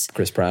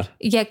Pratt.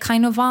 Yeah,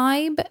 kind of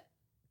vibe.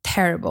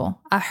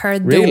 Terrible. I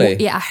heard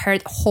Really? I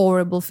heard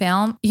horrible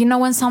film. You know,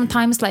 when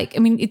sometimes like, I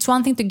mean, it's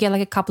one thing to get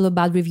like a couple of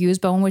bad reviews,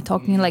 but when we're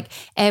talking like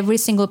every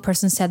single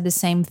person said the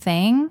same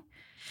thing,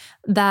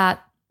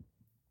 that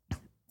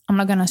I'm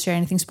not gonna share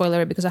anything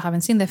spoiler because I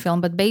haven't seen the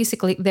film, but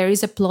basically there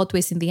is a plot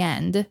twist in the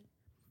end.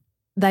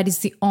 That is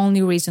the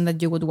only reason that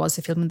you would watch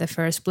the film in the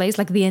first place.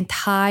 Like the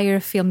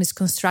entire film is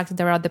constructed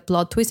around the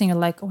plot twist, and you're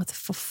like, "What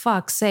for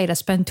fuck's sake? I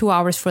spent 2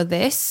 hours for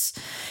this."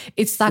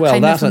 It's that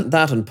kind of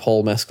that and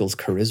Paul Mescal's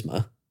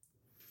charisma.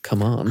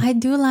 Come on, I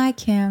do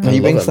like him. Are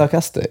you being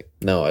sarcastic?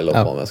 No, I love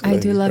Paul Mescal. I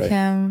do love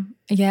him.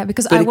 Yeah,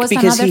 because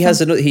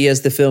he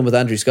has the film with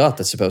Andrew Scott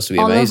that's supposed to be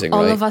amazing.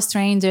 All right? of Us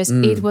Strangers.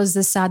 It was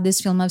the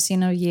saddest film I've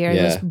seen all year.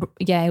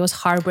 Yeah. It was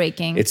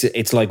heartbreaking.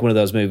 It's like one of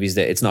those movies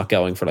that it's not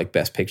going for like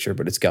Best Picture,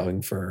 but it's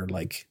going for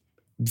like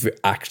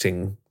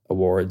acting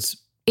awards.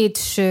 It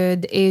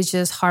should. It's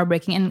just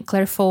heartbreaking. And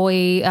Claire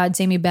Foy,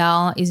 Jamie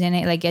Bell is in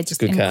it. Like, it's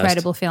just an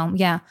incredible film.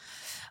 Yeah.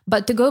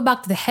 But to go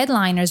back to the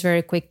headliners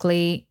very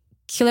quickly,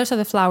 Killers of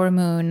the Flower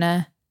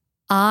Moon.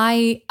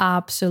 I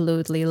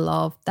absolutely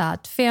love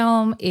that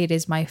film. It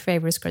is my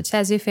favorite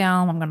Scorsese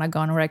film. I'm gonna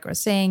go on record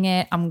saying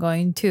it. I'm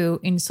going to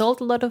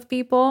insult a lot of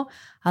people.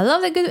 I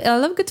love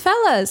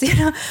Goodfellas, you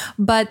know,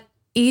 but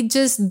it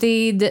just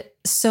did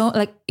so,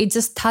 like, it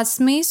just touched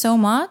me so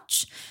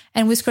much.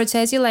 And with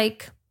Scorsese,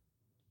 like,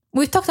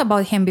 we've talked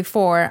about him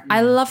before.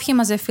 I love him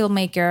as a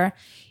filmmaker.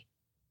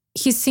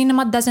 his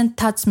cinema doesn't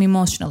touch me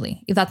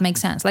emotionally, if that makes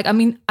sense. Like, I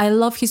mean, I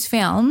love his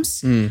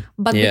films,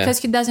 but because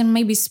he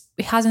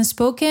hasn't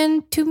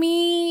spoken to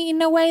me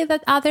in a way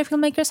that other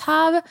filmmakers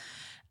have,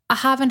 I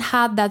haven't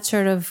had that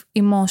sort of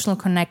emotional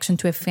connection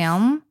to a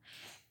film.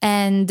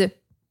 And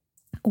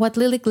what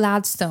Lily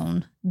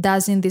Gladstone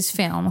does in this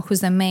film,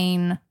 who's the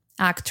main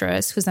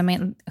actress,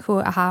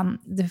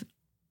 the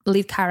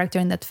lead character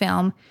in that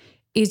film,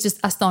 is just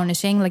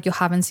astonishing. Like, you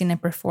haven't seen a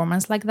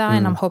performance like that,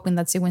 and I'm hoping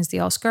that she wins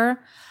the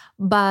Oscar.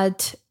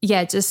 But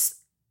yeah,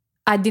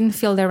 I didn't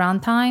feel the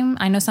runtime.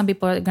 I know some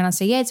people are gonna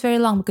say, yeah, it's very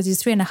long because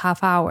it's 3.5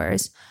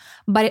 hours,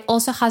 but it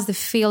also has the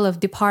feel of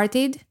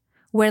Departed,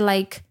 where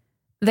like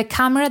the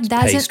camera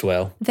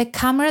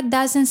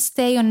doesn't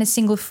stay on a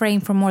single frame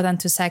for more than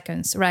 2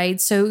 seconds,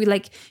 right? So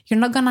like you're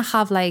not gonna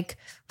have like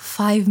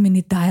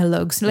 5-minute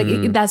dialogues.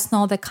 Like that's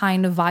not the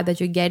kind of vibe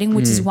that you're getting,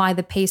 which is why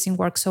the pacing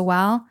works so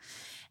well.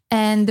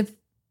 And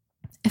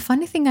a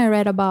funny thing I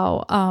read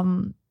about,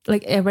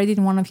 I read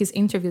in one of his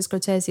interviews,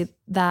 Scorsese,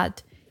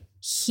 that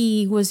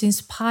he was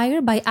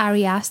inspired by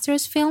Ari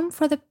Aster's film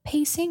for the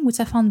pacing, which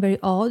I found very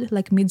odd,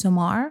 like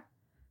Midsommar.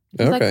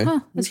 Okay,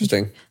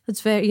 interesting.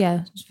 It's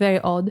very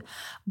odd,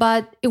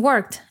 but it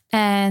worked.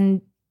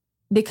 And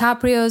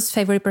DiCaprio's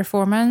favorite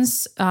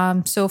performance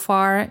so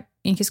far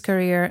in his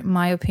career, in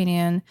my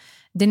opinion.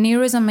 De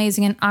Niro is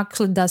amazing and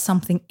actually does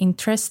something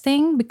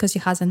interesting because he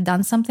hasn't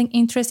done something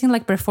interesting,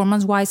 like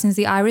performance-wise, since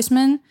The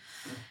Irishman.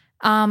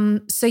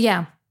 So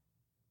yeah,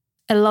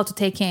 a lot to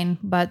take in,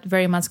 but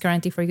very much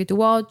guarantee for you to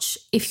watch.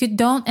 If you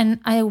don't, and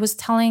I was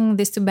telling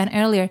this to Ben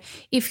earlier,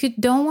 if you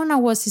don't want to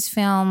watch this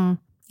film,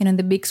 in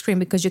the big screen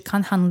because you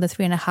can't handle the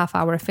 3.5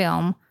 hour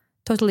film,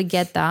 totally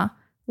get that.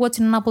 Watch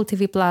it on Apple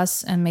TV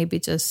Plus and maybe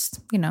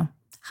just,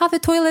 have a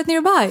toilet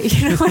nearby.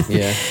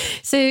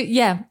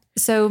 Yeah.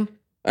 So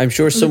I'm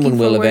sure someone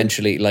will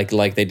eventually,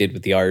 like they did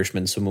with The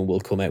Irishman, someone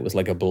will come out with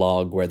like a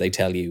blog where they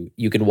tell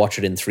you can watch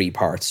it in 3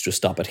 parts. Just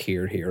stop it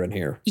here, here, and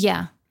here.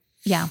 Yeah,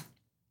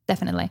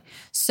 definitely.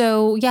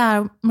 So yeah,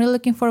 I'm really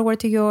looking forward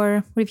to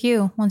your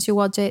review once you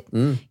watch it.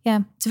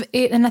 Yeah,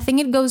 and I think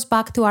it goes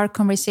back to our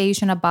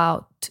conversation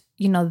about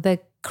the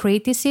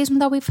criticism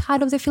that we've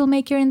had of the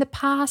filmmaker in the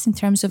past in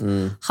terms of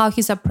how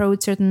he's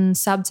approached certain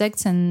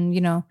subjects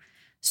and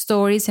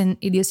stories and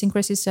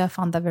idiosyncrasies. So I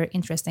found that very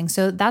interesting.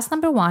 So that's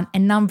number 1.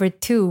 And number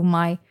 2,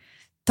 my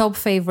top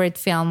favorite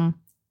film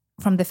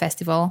from the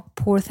festival,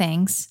 Poor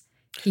Things,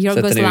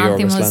 Yorgos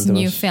Lanthimos'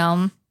 new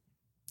film.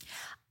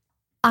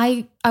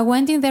 I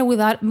went in there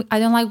without, I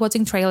don't like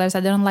watching trailers.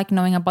 I don't like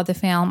knowing about the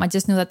film. I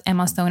just knew that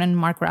Emma Stone and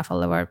Mark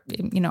Ruffalo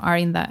are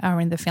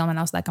in the film, and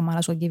I was like, I might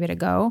as well give it a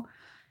go.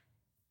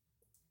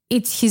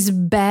 It's his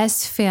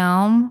best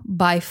film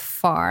by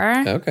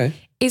far. Okay.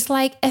 It's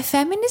like a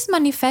feminist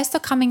manifesto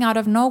coming out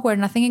of nowhere.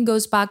 And I think it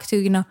goes back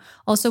to,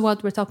 also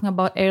what we're talking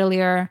about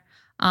earlier,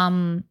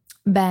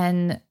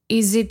 Ben,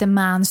 is it a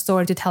man's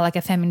story to tell like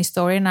a feminist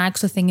story? And I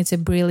actually think it's a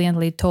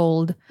brilliantly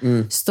told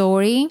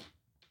story.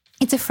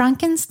 It's a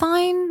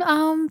Frankenstein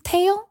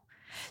tale.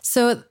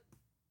 So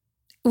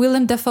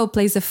Willem Dafoe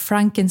plays a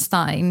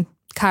Frankenstein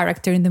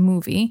character in the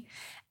movie.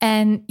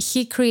 And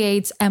he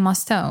creates Emma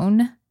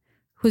Stone,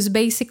 who's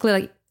basically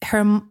like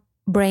her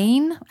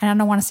brain, and I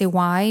don't want to say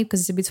why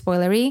because it's a bit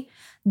spoilery,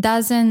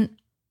 doesn't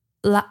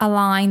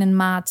align and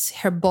match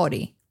her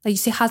body. Like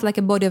she has like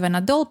a body of an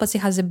adult, but she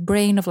has a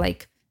brain of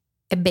like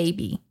a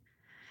baby.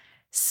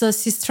 So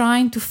she's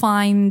trying to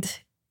find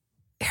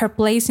her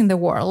place in the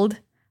world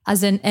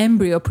as an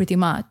embryo, pretty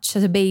much,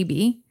 as a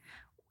baby,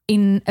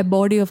 in a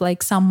body of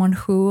like someone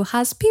who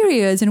has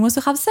periods and wants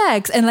to have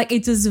sex. And like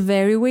it's just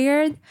very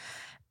weird,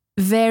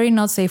 very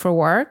not safe for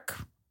work.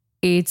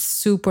 It's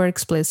super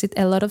explicit,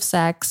 a lot of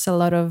sex, a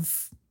lot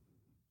of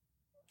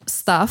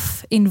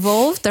stuff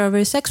involved that are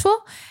very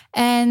sexual.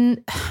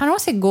 And I don't want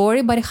to say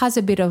gory, but it has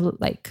a bit of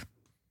like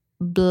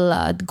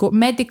blood,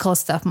 medical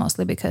stuff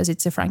mostly because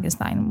it's a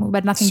Frankenstein movie,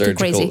 but nothing too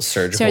crazy.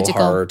 Surgical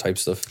horror type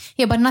stuff.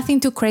 Yeah, but nothing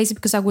too crazy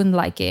because I wouldn't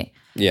like it.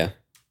 Yeah.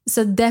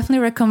 So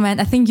definitely recommend.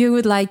 I think you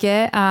would like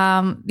it.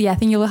 I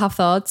think you will have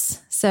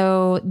thoughts.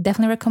 So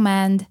definitely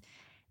recommend.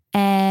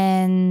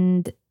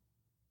 And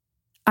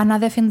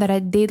another film that I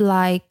did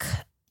like,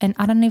 and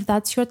I don't know if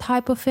that's your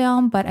type of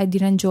film, but I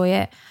did enjoy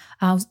it,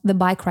 The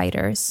Bike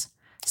Riders.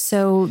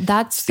 So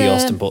that's the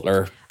Austin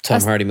Butler,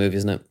 Tom Hardy movie,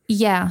 isn't it?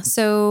 Yeah.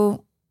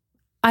 So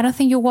I don't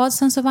think you watched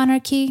Sons of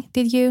Anarchy,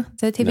 did you?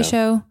 The TV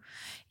show?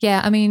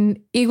 Yeah. I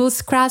mean, it will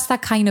scratch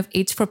that kind of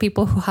itch for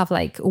people who have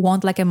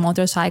want a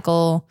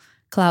motorcycle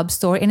club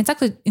story. And it's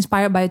actually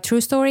inspired by a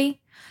true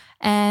story.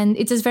 And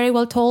it's just very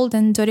well told.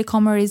 And Jodie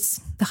Comer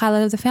is the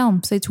highlight of the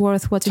film. So it's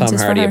worth watching. Tom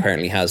Hardy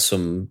apparently has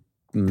some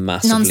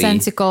massively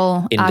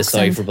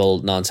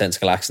indecipherable,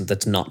 nonsensical accent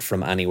that's not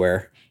from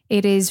anywhere.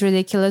 It is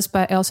ridiculous,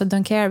 but I also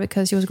don't care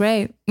because he was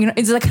great.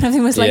 It's that kind of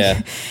thing.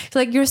 It's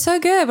like you're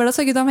so good, but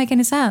also you don't make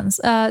any sense.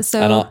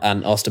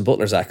 And Austin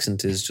Butler's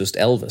accent is just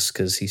Elvis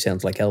because he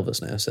sounds like Elvis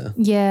now. So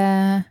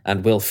yeah,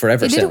 and will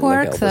forever sound like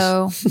Elvis. It did work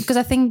though because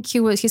I think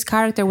his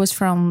character was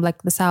from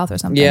the South or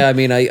something. Yeah, I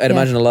mean, I'd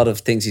imagine a lot of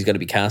things he's going to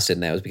be cast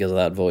in now is because of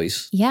that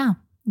voice. Yeah,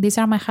 these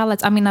are my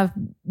highlights. I mean, I've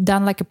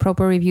done like a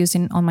proper reviews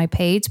on my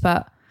page,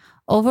 but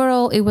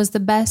overall, it was the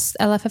best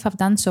LFF I've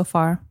done so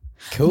far.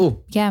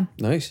 Cool. Yeah.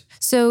 Nice.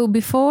 So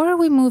before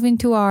we move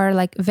into our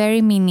like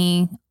very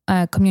mini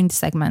community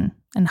segment,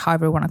 and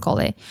however we want to call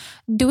it,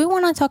 do we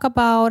want to talk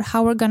about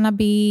how we're going to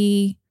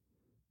be,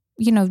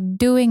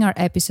 doing our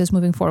episodes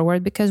moving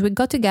forward? Because we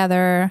got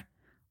together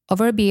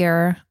over a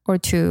beer or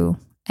two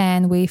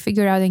and we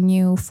figured out a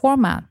new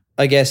format.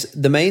 I guess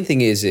the main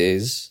thing is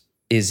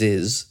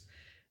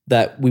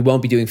that we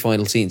won't be doing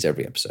final scenes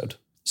every episode.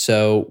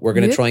 So we're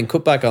going to try and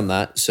cut back on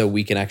that so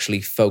we can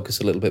actually focus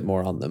a little bit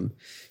more on them.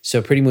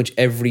 So pretty much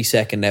every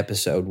second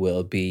episode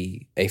will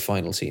be a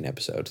final scene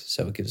episode.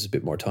 So it gives us a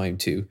bit more time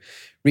to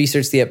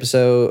research the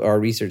episode or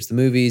research the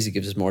movies. It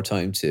gives us more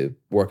time to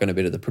work on a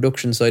bit of the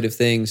production side of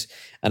things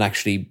and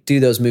actually do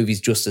those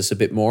movies justice a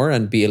bit more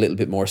and be a little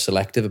bit more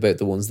selective about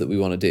the ones that we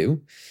want to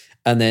do.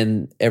 And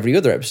then every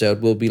other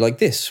episode will be like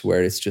this,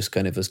 where it's just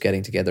kind of us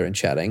getting together and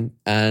chatting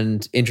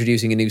and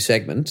introducing a new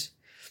segment,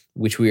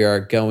 which we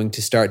are going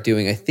to start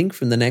doing, I think,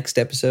 from the next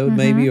episode,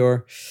 maybe,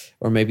 or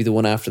maybe the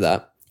one after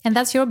that. And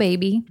that's your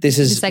baby. This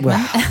is,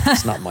 well,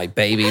 it's not my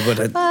baby, but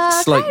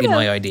it's slightly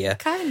my idea.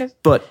 Kind of.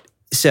 But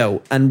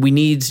so, and we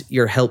need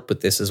your help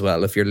with this as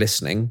well. If you're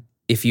listening,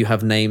 if you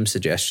have name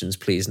suggestions,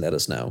 please let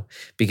us know.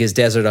 Because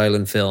Desert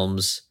Island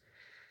Films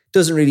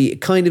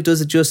it kind of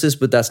does it justice,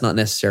 but that's not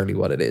necessarily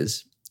what it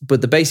is.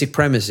 But the basic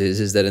premise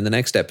is that in the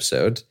next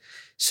episode,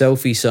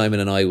 Sophie, Simon,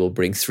 and I will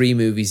bring 3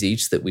 movies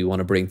each that we want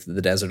to bring to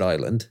the desert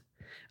island.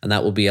 And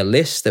that will be a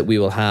list that we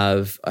will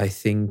have, I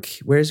think,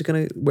 where's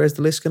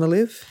the list going to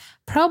live?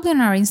 Probably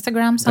on our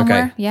Instagram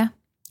somewhere, okay. Yeah.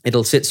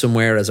 It'll sit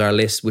somewhere as our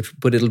list,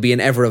 but it'll be an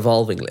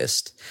ever-evolving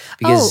list.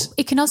 Because,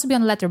 it can also be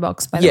on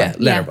Letterboxd, by the way.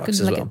 Letterboxd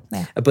as well.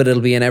 But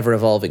it'll be an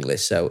ever-evolving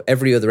list. So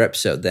every other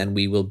episode, then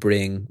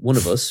one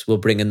of us will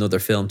bring another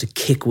film to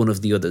kick one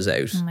of the others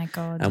out. Oh my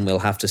God. And we'll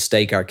have to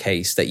stake our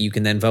case that you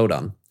can then vote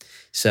on.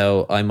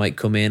 So I might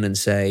come in and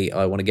say,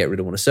 I want to get rid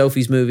of one of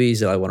Sophie's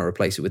movies, and I want to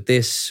replace it with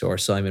this. Or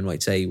Simon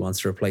might say he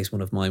wants to replace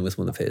one of mine with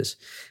one of his.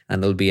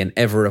 And it'll be an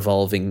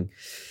ever-evolving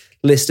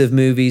list of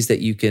movies that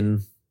you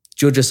can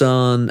judge us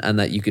on and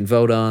that you can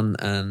vote on,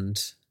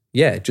 and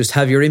just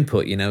have your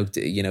input,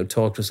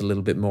 talk to us a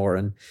little bit more,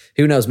 and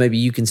who knows, maybe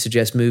you can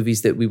suggest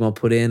movies that we want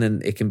put in,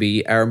 and it can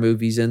be our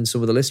movies and some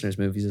of the listeners'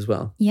 movies as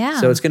well. Yeah.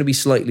 So it's going to be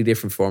slightly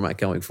different format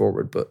going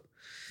forward, but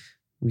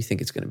we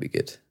think it's going to be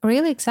good.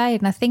 Really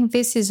excited. And I think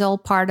this is all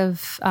part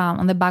of,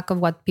 on the back of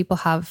what people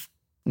have,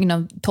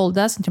 told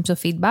us in terms of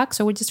feedback.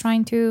 So we're just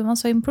trying to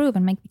also improve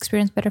and make the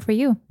experience better for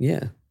you.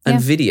 Yeah. And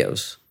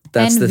videos.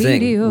 That's and the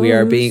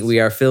videos. thing. We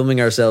are filming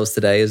ourselves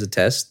today as a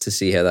test to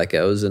see how that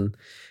goes. And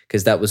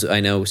because that was, I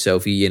know,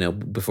 Sophie,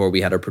 before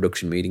we had our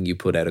production meeting, you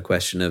put out a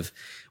question of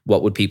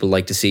what would people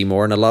like to see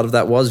more. And a lot of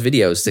that was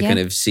videos to kind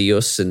of see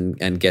us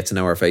and get to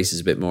know our faces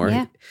a bit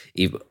more,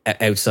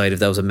 outside of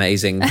those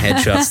amazing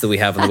headshots that we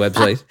have on the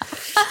website.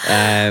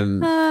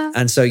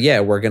 And so,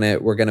 we're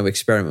gonna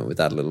experiment with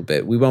that a little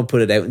bit. We won't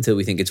put it out until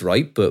we think it's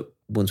right. But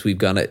once we've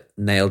got it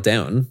nailed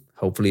down,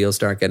 hopefully you'll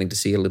start getting to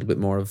see a little bit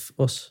more of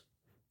us.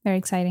 Very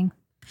exciting.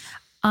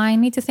 I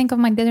need to think of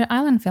my Desert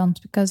Island films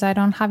because I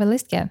don't have a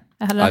list yet.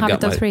 I don't have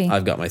the top 3.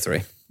 I've got my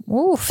 3.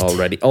 Oof.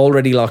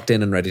 Already locked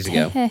in and ready to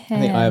go. I think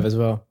I have as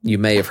well. You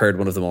may have heard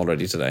one of them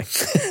already today.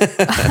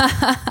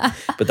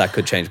 But that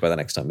could change by the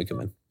next time we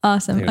come in.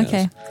 Awesome.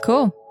 Okay,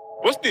 cool.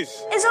 What's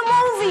this? It's a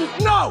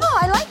movie. No! Oh,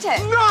 I liked it.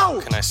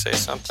 No! Can I say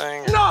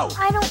something? No!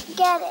 I don't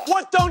get it.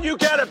 What don't you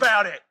get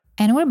about it?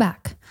 And we're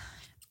back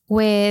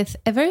with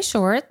a very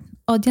short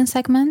audience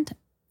segment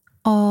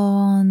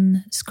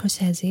on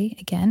Scorsese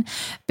again,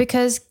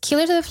 because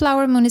Killers of the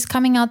Flower Moon is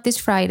coming out this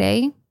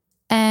Friday,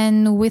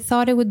 and we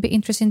thought it would be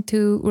interesting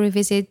to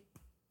revisit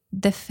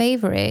the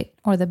favorite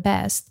or the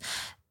best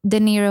De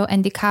Niro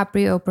and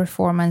DiCaprio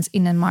performance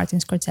in a Martin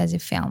Scorsese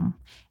film.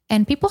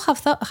 And people have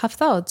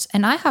thoughts,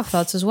 and I have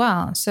thoughts as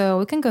well, so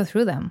we can go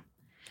through them.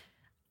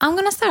 I'm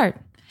gonna start.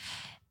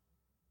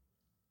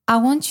 I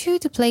want you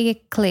to play a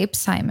clip,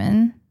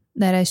 Simon,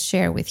 that I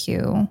share with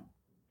you,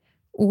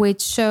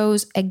 which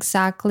shows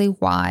exactly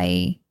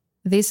why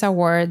this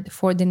award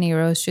for De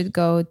Niro should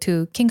go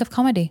to King of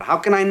Comedy. How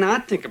can I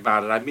not think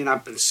about it? I mean,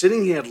 I've been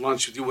sitting here at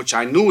lunch with you, which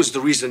I knew is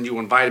the reason you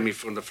invited me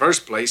in the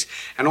first place,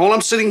 and all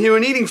I'm sitting here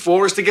and eating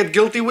for is to get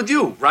guilty with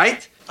you,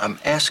 right? I'm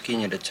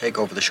asking you to take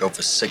over the show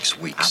for 6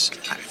 weeks.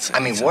 I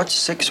mean, what's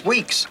 6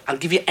 weeks? I'll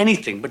give you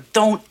anything, but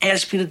don't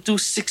ask me to do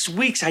 6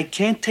 weeks. I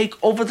can't take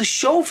over the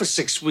show for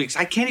 6 weeks.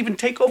 I can't even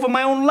take over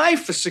my own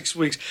life for 6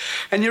 weeks.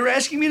 And you're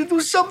asking me to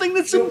do something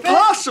that's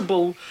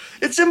impossible.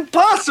 It's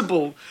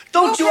impossible.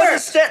 Don't you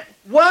understand?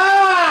 What?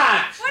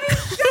 What are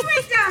you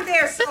doing down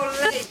there so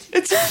late?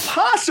 It's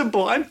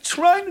impossible. I'm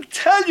trying to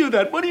tell you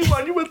that. What do you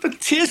want? You want the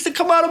tears to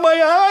come out of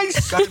my eyes?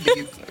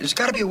 There's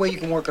got to be a way you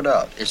can work it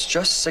out. It's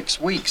just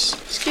 6 weeks.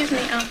 Excuse me,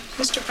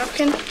 Mr.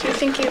 Pumpkin, do you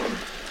think you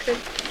could?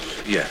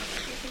 Yeah.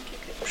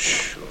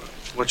 Sure.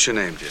 What's your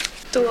name, dear?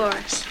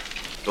 Dolores.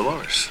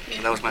 Dolores?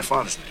 Yeah. That was my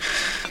father's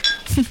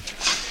name.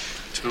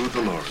 To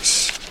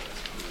Dolores,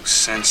 who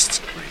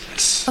sensed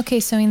greatness. Okay,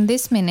 so in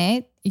this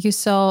minute, you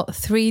saw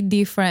 3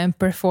 different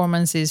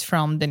performances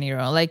from De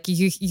Niro. Like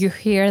you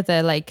hear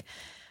the like,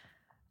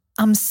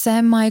 I'm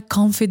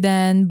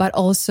semi-confident, but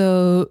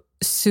also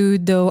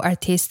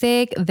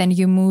pseudo-artistic. Then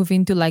you move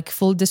into like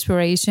full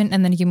desperation,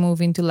 and then you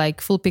move into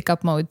like full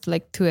pickup mode,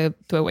 like to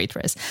a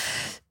waitress.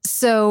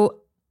 So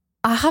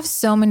I have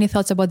so many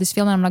thoughts about this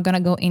film, and I'm not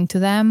gonna go into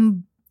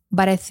them.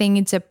 But I think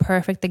it's a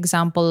perfect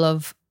example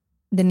of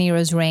De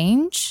Niro's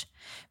range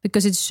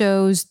because it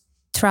shows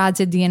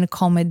tragedy and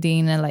comedy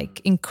in a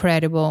like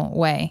incredible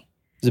way.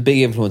 It was a big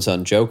influence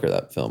on Joker,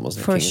 that film,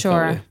 wasn't it? For King of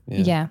sure.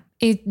 Comedy. Yeah.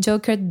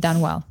 Joker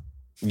done well.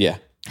 Yeah.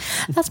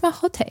 That's my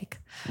hot take.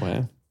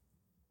 Wow.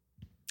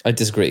 I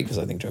disagree because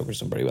I think Joker's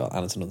done very well,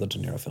 and it's another De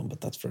Niro film,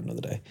 but that's for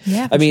another day.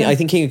 Yeah. I mean, I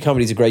think King of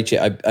Comedy is a great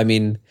shit. I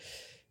mean,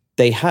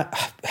 they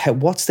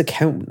what's the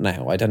count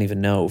now? I don't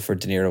even know for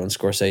De Niro and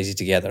Scorsese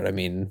together. I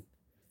mean,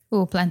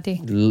 oh,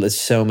 plenty.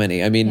 So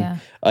many. I mean, Yeah.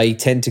 I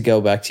tend to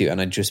go back to,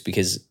 and I just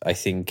because I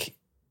think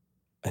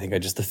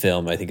the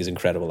film I think is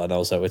incredible, and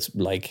also it's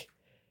like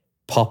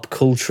pop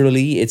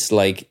culturally, it's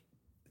like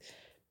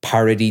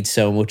parodied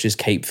so much as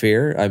Cape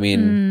Fear. I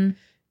mean,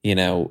 you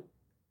know,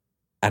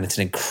 and it's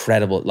an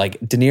incredible like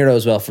De Niro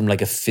as well from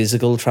like a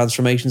physical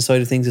transformation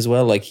side of things as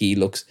well. Like he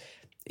looks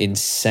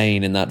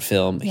insane in that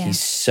film. Yeah. He's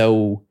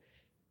so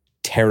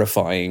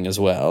terrifying as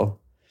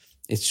well.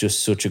 It's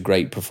just such a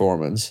great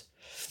performance.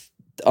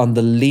 On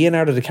the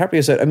Leonardo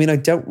DiCaprio side, I mean,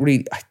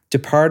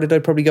 Departed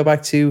I'd probably go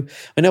back to.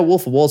 I know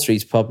Wolf of Wall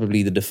Street's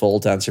probably the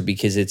default answer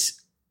because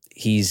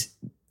he's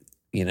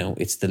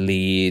the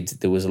lead.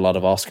 There was a lot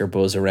of Oscar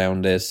buzz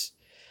around it.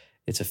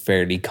 It's a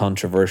fairly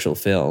controversial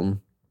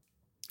film.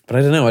 But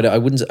I don't know. I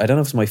don't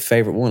know if it's my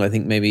favorite one. I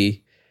think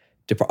maybe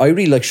I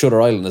really like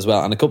Shutter Island as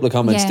well. And a couple of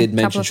comments did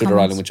mention Shutter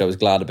Island, which I was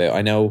glad about.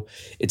 I know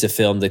it's a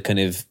film that kind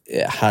of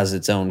has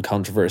its own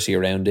controversy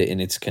around it in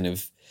its kind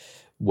of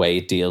the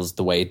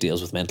way it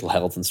deals with mental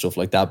health and stuff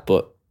like that.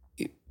 But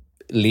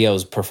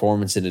Leo's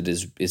performance in it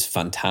is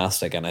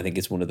fantastic, and I think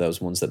it's one of those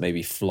ones that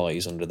maybe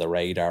flies under the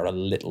radar a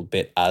little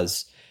bit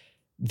as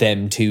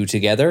them two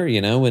together,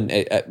 you know. And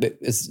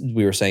as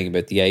we were saying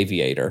about The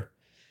Aviator,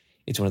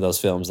 it's one of those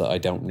films that I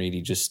don't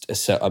really just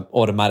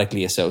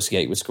automatically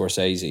associate with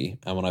Scorsese.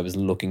 And when I was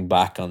looking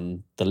back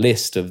on the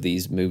list of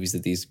these movies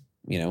that these,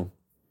 you know,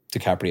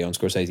 DiCaprio and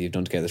Scorsese have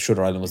done together,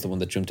 Shutter Island was the one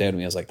that jumped out at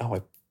me. I was like, oh,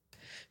 I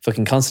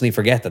fucking constantly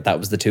forget that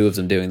was the two of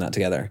them doing that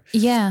together.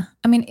 Yeah.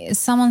 I mean,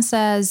 someone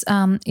says,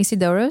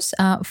 Isidoros,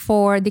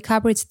 for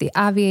DiCaprio, it's The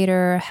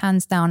Aviator,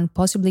 hands down,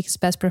 possibly his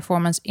best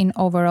performance in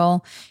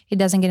overall. It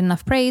doesn't get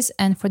enough praise.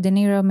 And for De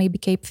Niro, maybe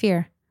Cape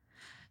Fear.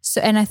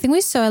 So, and I think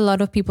we saw a lot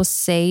of people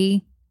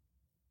say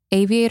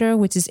Aviator,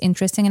 which is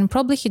interesting. And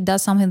probably he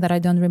does something that I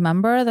don't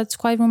remember that's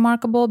quite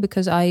remarkable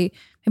because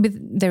maybe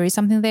there is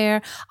something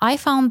there. I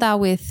found that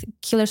with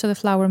Killers of the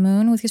Flower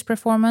Moon with his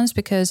performance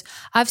because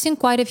I've seen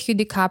quite a few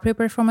DiCaprio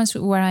performances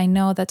where I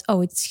know that,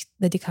 oh, it's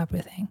the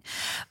DiCaprio thing.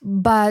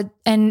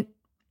 And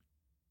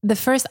the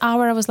first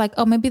hour I was like,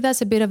 oh, maybe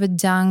that's a bit of a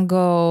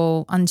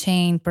Django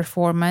Unchained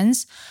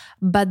performance.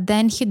 But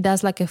then he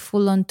does like a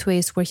full-on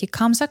twist where he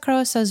comes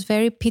across as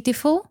very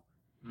pitiful.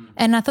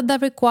 And I thought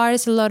that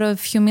requires a lot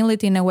of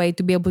humility in a way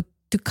to be able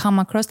to come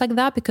across like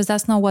that because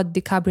that's not what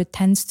DiCaprio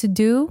tends to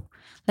do.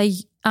 Like,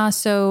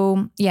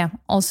 so yeah,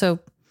 also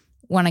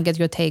want to get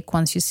your take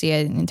once you see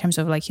it in terms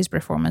of like his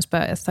performance,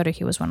 but I thought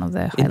he was one of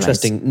the highlights.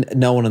 Interesting.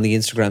 No one on the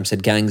Instagram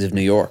said Gangs of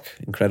New York,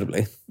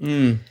 incredibly.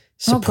 Surprisingly.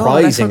 Oh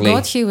God, I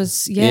forgot he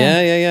was,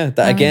 Yeah.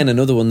 That again,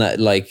 another one that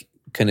like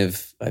kind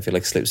of, I feel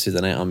like slips through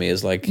the net on me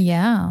is like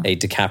a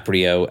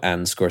DiCaprio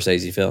and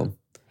Scorsese film.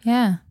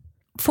 Yeah.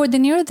 For De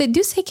Niro, they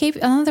do say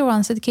another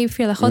one said Cape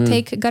Fear. Like hot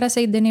take, gotta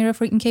say De Niro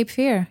for in Cape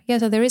Fear. Yeah,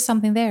 so there is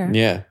something there.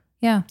 Yeah.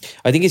 Yeah.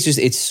 I think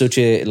it's such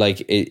a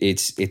like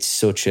it's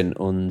such an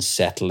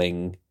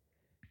unsettling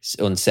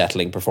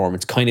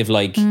performance. Kind of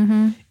like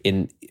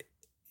in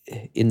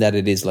that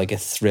it is like a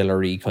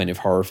thrillery kind of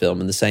horror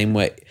film in the same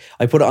way.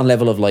 I put it on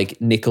level of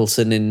like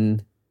Nicholson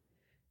in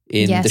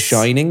The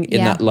Shining,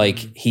 in that like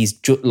he's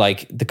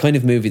like the kind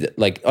of movie that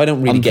like I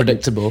don't really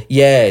unpredictable.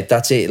 Yeah,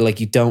 that's it. Like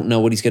you don't know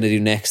what he's going to do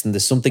next, and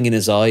there's something in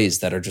his eyes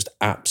that are just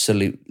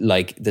absolute.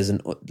 Like there's an,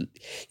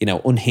 you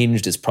know,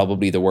 unhinged is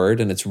probably the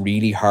word, and it's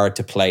really hard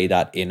to play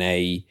that in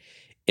a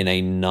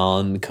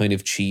non kind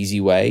of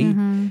cheesy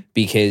way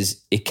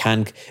because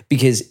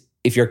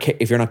if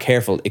you're not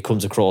careful, it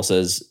comes across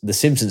as the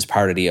Simpsons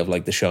parody of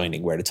like The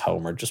Shining, where it's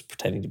Homer just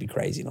pretending to be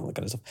crazy and all that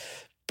kind of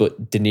stuff.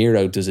 But De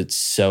Niro does it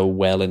so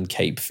well in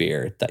Cape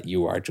Fear that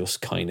you are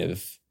just kind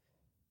of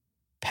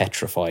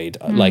petrified.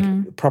 Like,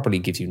 properly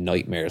gives you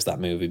nightmares, that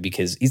movie,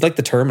 because he's like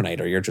the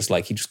Terminator. You're just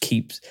like, he just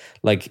keeps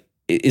like,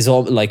 is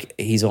all like,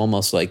 he's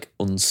almost like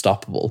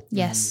unstoppable.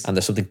 Yes. And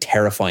there's something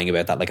terrifying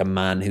about that. Like a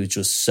man who's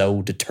just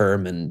so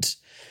determined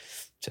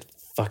to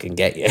fucking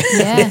get you.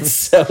 Yes. It's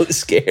so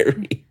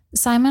scary.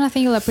 Simon, I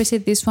think you'll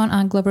appreciate this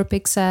one. Glover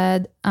Pick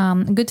said,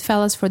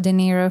 Goodfellas for De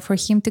Niro, for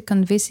him to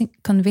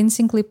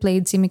convincingly play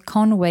Jimmy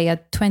Conway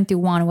at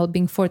 21 while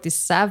being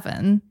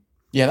 47.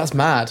 Yeah, that's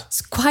mad.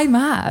 It's quite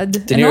mad.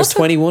 De Niro's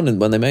 21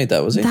 when they made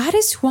that, was he? That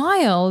is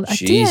wild. I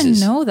Jesus. didn't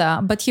know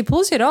that, but he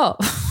pulls it off.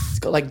 He's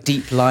got like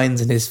deep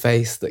lines in his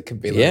face that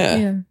could be like...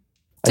 Yeah.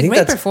 It's a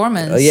great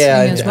performance. Yeah,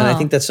 as well. and I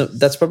think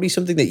that's probably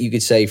something that you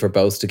could say for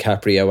both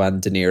DiCaprio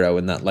and De Niro,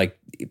 in that like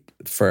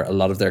for a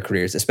lot of their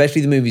careers,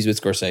 especially the movies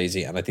with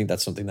Scorsese. And I think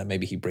that's something that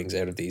maybe he brings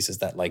out of these, is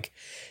that like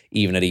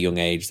even at a young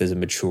age, there's a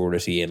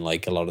maturity in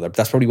like a lot of their.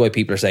 That's probably why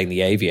people are saying The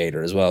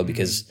Aviator as well,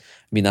 because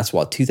I mean that's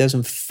what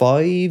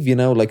 2005, you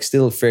know, like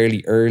still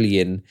fairly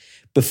early in,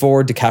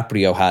 before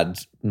DiCaprio had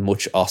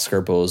much Oscar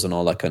buzz and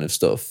all that kind of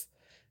stuff.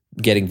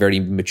 Getting very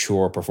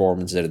mature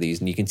performances out of these,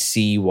 and you can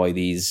see why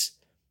these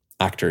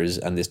actors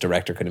and this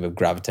director kind of have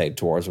gravitated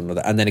towards one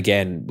another. And then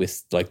again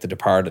with like The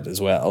Departed as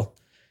well,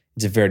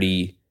 it's a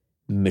very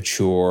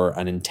mature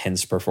and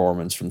intense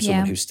performance from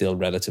someone who's still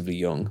relatively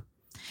young.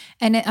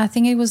 And I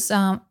think it was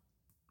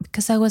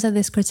because I was at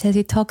the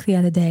Scorsese talk the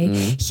other day.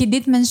 He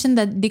did mention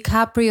that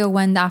DiCaprio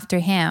went after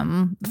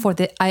him for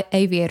the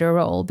Aviator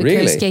role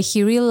because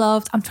he really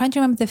loved. I'm trying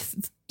to remember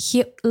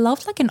he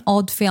loved like an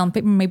odd film,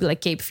 maybe like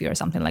Cape Fear or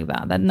something like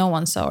that no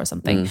one saw or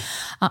something.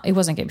 It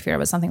wasn't Cape Fear,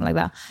 but something like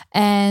that.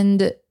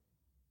 And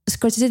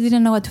Scorsese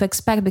didn't know what to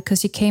expect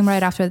because he came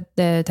right after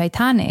the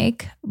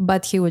Titanic,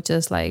 but he was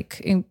just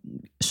like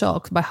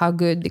shocked by how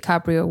good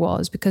DiCaprio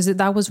was, because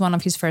that was one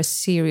of his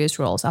first serious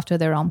roles after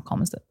the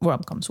rom-coms,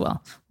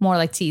 well, more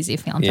like cheesy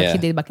films like he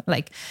did back,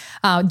 like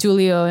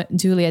Juliet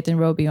and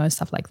Romeo and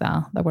stuff like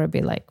that were a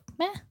bit like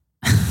meh.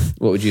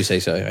 What would you say?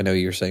 So I know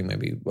you were saying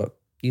maybe what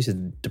you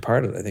said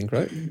Departed, I think,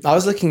 right? I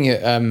was looking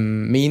at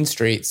Mean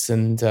Streets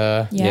and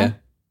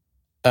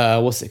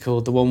what's it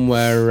called? The one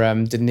where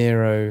De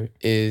Niro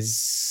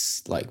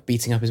is like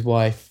beating up his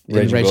wife in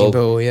Raging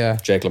Bull. Yeah,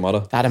 Jake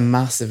LaMotta. That had a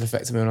massive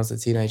effect on me when I was a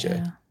teenager.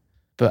 Yeah.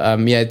 But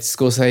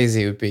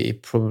Scorsese would be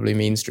probably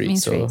Mean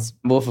Streets or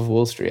Wolf of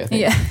Wall Street, I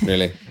think. Yeah.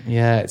 Really?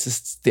 Yeah, it's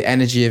just the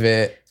energy of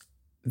it,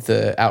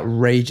 the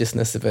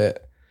outrageousness of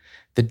it,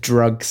 the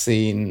drug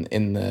scene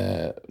in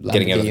the Lamborghini.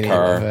 Getting out of the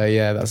car.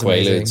 That's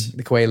amazing.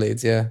 The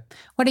Quaaludes, yeah.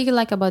 What do you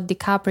like about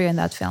DiCaprio in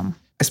that film?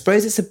 I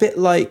suppose it's a bit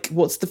like,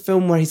 what's the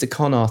film where he's a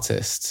con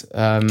artist?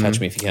 Catch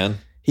Me If You Can.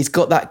 He's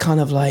got that kind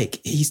of like,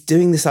 he's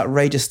doing this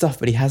outrageous stuff,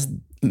 but he has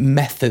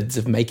methods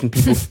of making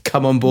people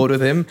come on board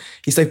with him.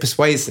 He's so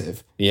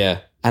persuasive.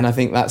 Yeah. And I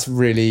think that's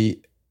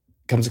really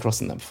comes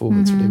across in that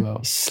performance really well.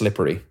 He's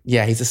slippery.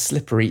 Yeah, he's a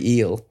slippery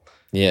eel.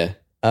 Yeah.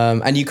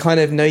 And you kind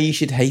of know you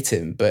should hate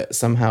him, but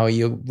somehow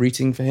you're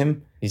rooting for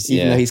him.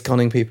 Even though he's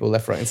conning people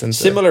left, right, and centre.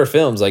 Similar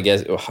films, I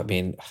guess. I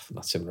mean,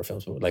 not similar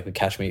films, but like with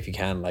Catch Me If You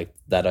Can, like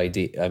that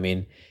idea. I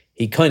mean,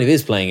 he kind of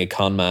is playing a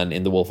con man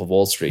in The Wolf of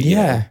Wall Street. Yeah.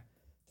 You know?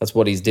 That's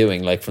what he's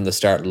doing, like from the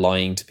start,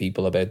 lying to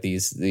people about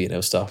these,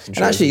 stuff. And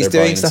actually, he's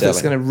doing stuff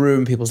that's going to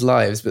ruin people's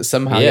lives, but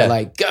somehow you're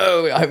like,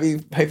 go! I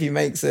hope he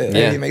makes it.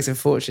 I hope he makes a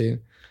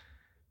fortune.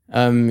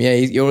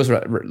 You're always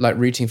like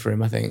rooting for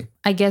him, I think.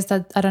 I guess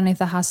that, I don't know if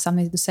that has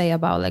something to say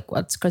about like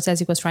what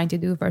Scorsese was trying to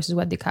do versus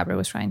what DiCaprio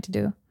was trying to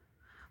do.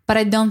 But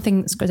I don't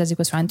think Scorsese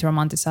was trying to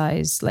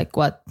romanticize like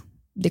what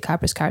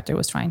DiCaprio's character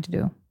was trying to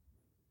do.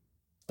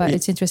 But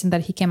it's interesting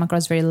that he came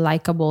across very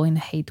likable in a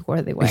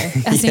hate-worthy way.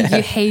 I think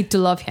you hate to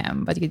love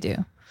him, but you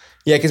do.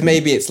 Yeah, because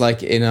maybe it's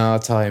like in our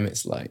time,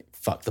 it's like,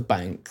 fuck the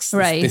banks.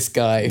 Right. This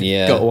guy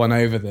got one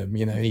over them.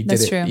 You know, he did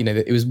That's it. True. You know,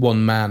 it was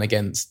one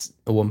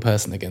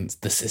person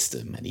against the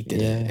system, and he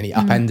did it, and he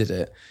upended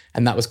it.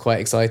 And that was quite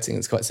exciting.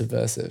 It's quite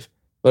subversive.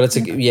 Well, it's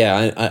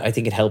I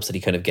think it helps that he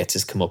kind of gets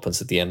his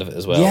comeuppance at the end of it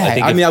as well.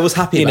 Yeah, I was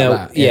happy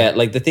about that. Yeah,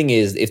 like the thing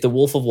is, if The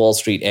Wolf of Wall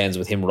Street ends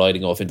with him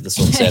riding off into the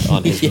sunset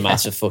on his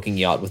massive fucking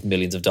yacht with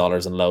millions of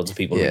dollars and loads of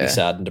people really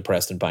sad and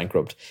depressed and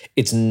bankrupt,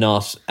 it's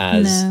not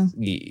as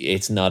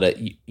he's not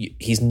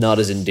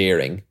as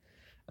endearing.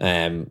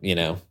 You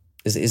know.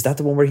 Is that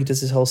the one where he does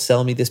his whole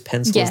 "sell me this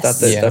pencil"? Yes.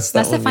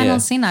 That's the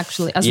final scene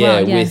actually as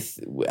well. Yeah,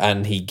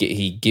 and he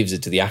gives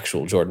it to the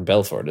actual Jordan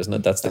Belfort, isn't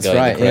it? That's the guy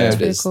right, in the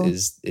crowd cool.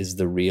 is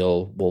the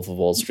real Wolf of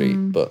Wall Street.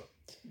 But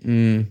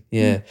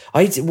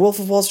Wolf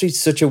of Wall Street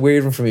is such a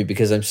weird one for me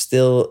because I'm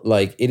still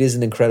like, it is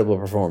an incredible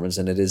performance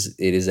and it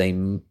is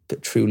a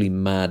truly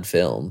mad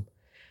film.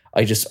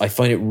 I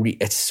find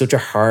it's such a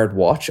hard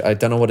watch. I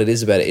don't know what it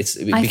is about it.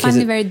 I find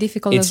it very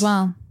difficult as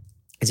well.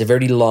 It's a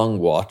very long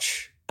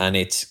watch. And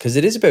it's because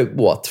it is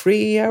about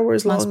 3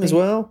 hours long as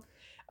well,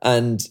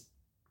 and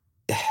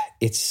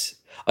it's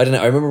I don't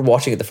know. I remember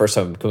watching it the first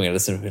time coming out of the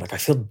cinema, like I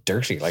feel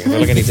dirty. Like I feel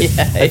like I need to.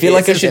 I feel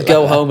like I should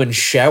go home and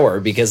shower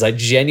because I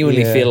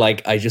genuinely feel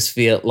like I just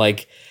feel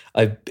like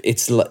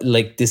it's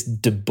like this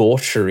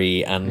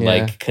debauchery and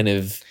like kind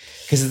of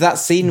because of that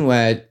scene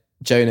where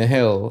Jonah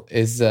Hill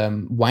is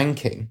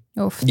wanking.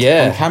 Oof. On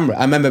camera.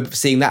 I remember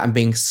seeing that and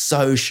being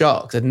so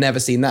shocked. I'd never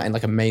seen that in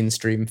like a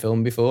mainstream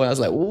film before. And I was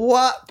like,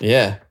 what?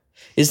 Yeah.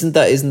 Isn't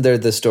there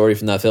the story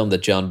from that film that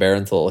John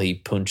Barenthal, he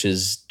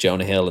punches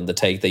Jonah Hill and the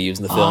take they use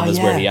in the film is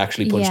where he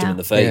actually punched him in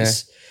the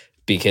face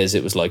because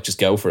it was like, just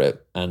go for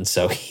it. And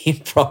so he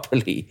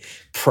properly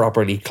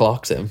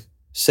clocks him.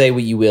 Say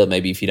what you will,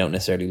 maybe if you don't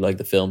necessarily like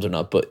the films or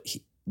not, but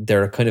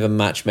they're kind of a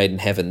match made in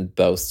heaven,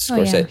 both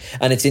Scorsese.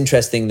 And it's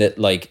interesting that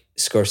like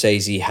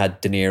Scorsese had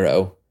De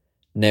Niro.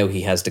 Now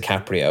he has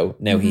DiCaprio.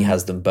 Now he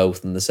has them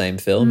both in the same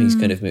film. He's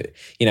kind of,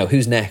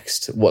 who's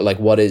next? Who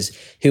is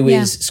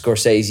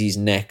Scorsese's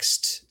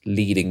next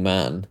leading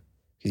man?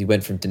 Because he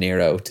went from De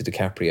Niro to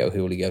DiCaprio.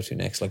 Who will he go to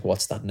next? Like,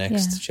 what's that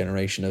next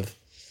generation of?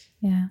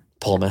 Yeah.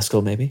 Paul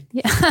Mescal, maybe?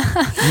 Yeah.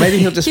 Maybe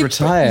he'll just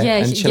retire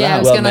and chill out. I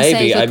was going to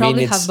say, he'll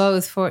probably have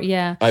both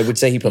I would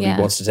say he probably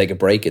wants to take a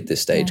break at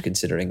this stage,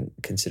 considering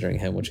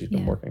how much he's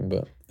been working.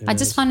 But I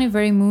just find it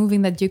very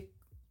moving that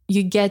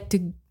you get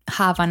to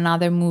have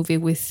another movie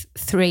with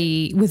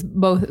three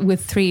incredible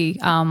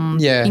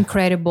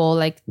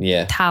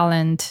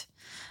talent.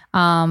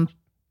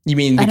 You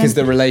mean because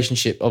the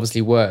relationship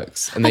obviously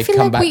works and they've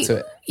come back to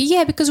it?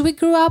 Yeah, because we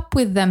grew up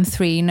with them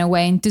three in a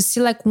way, and to see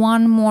like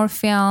one more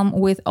film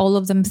with all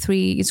of them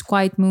three is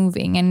quite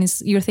moving. And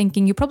you're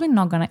thinking you're probably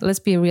not gonna. Let's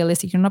be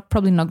realistic. You're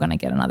probably not gonna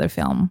get another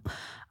film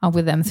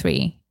with them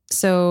three.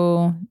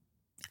 So,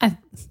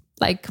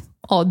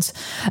 odds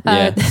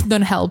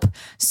don't help.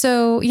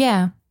 So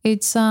yeah,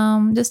 it's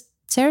just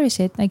cherish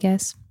it, I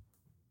guess.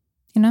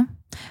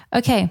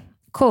 Okay.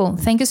 Cool.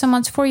 Thank you so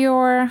much for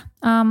your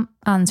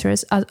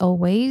answers, as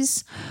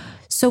always.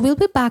 So we'll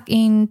be back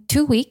in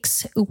 2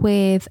 weeks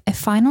with a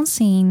final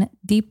scene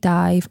deep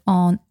dive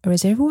on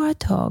Reservoir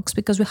Dogs,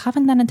 because we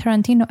haven't done a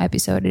Tarantino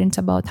episode and it's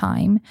about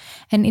time.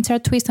 And it's our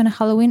twist on a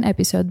Halloween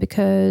episode,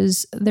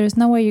 because there's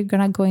no way you're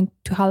going to go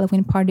into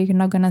Halloween party. You're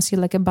not going to see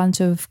like a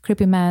bunch of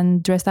creepy men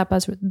dressed up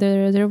as the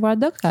Reservoir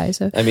Dog guy.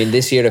 So I mean,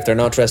 this year, if they're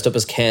not dressed up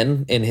as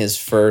Ken in his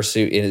fur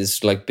suit, in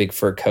his like big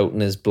fur coat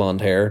and his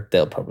blonde hair,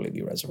 they'll probably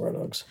be Reservoir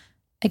Dogs.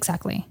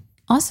 Exactly.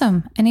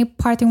 Awesome. Any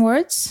parting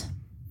words?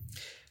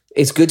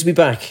 It's good to be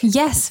back.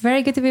 Yes,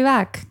 very good to be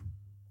back.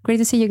 Great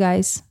to see you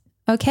guys.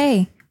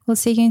 Okay, we'll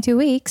see you in 2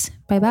 weeks.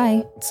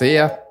 Bye-bye. See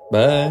ya.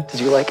 Bye.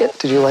 Did you like it?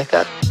 Did you like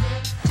that?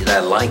 Did I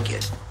like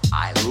it?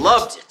 I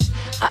loved it.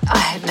 I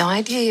had no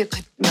idea you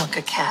could milk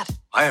a cat.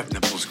 I have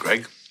nipples,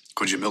 Greg.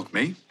 Could you milk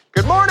me?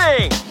 Good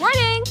morning.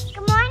 Morning.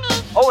 Good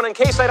morning. Oh, and in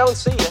case I don't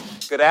see you,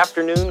 good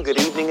afternoon, good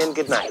evening, and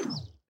good night.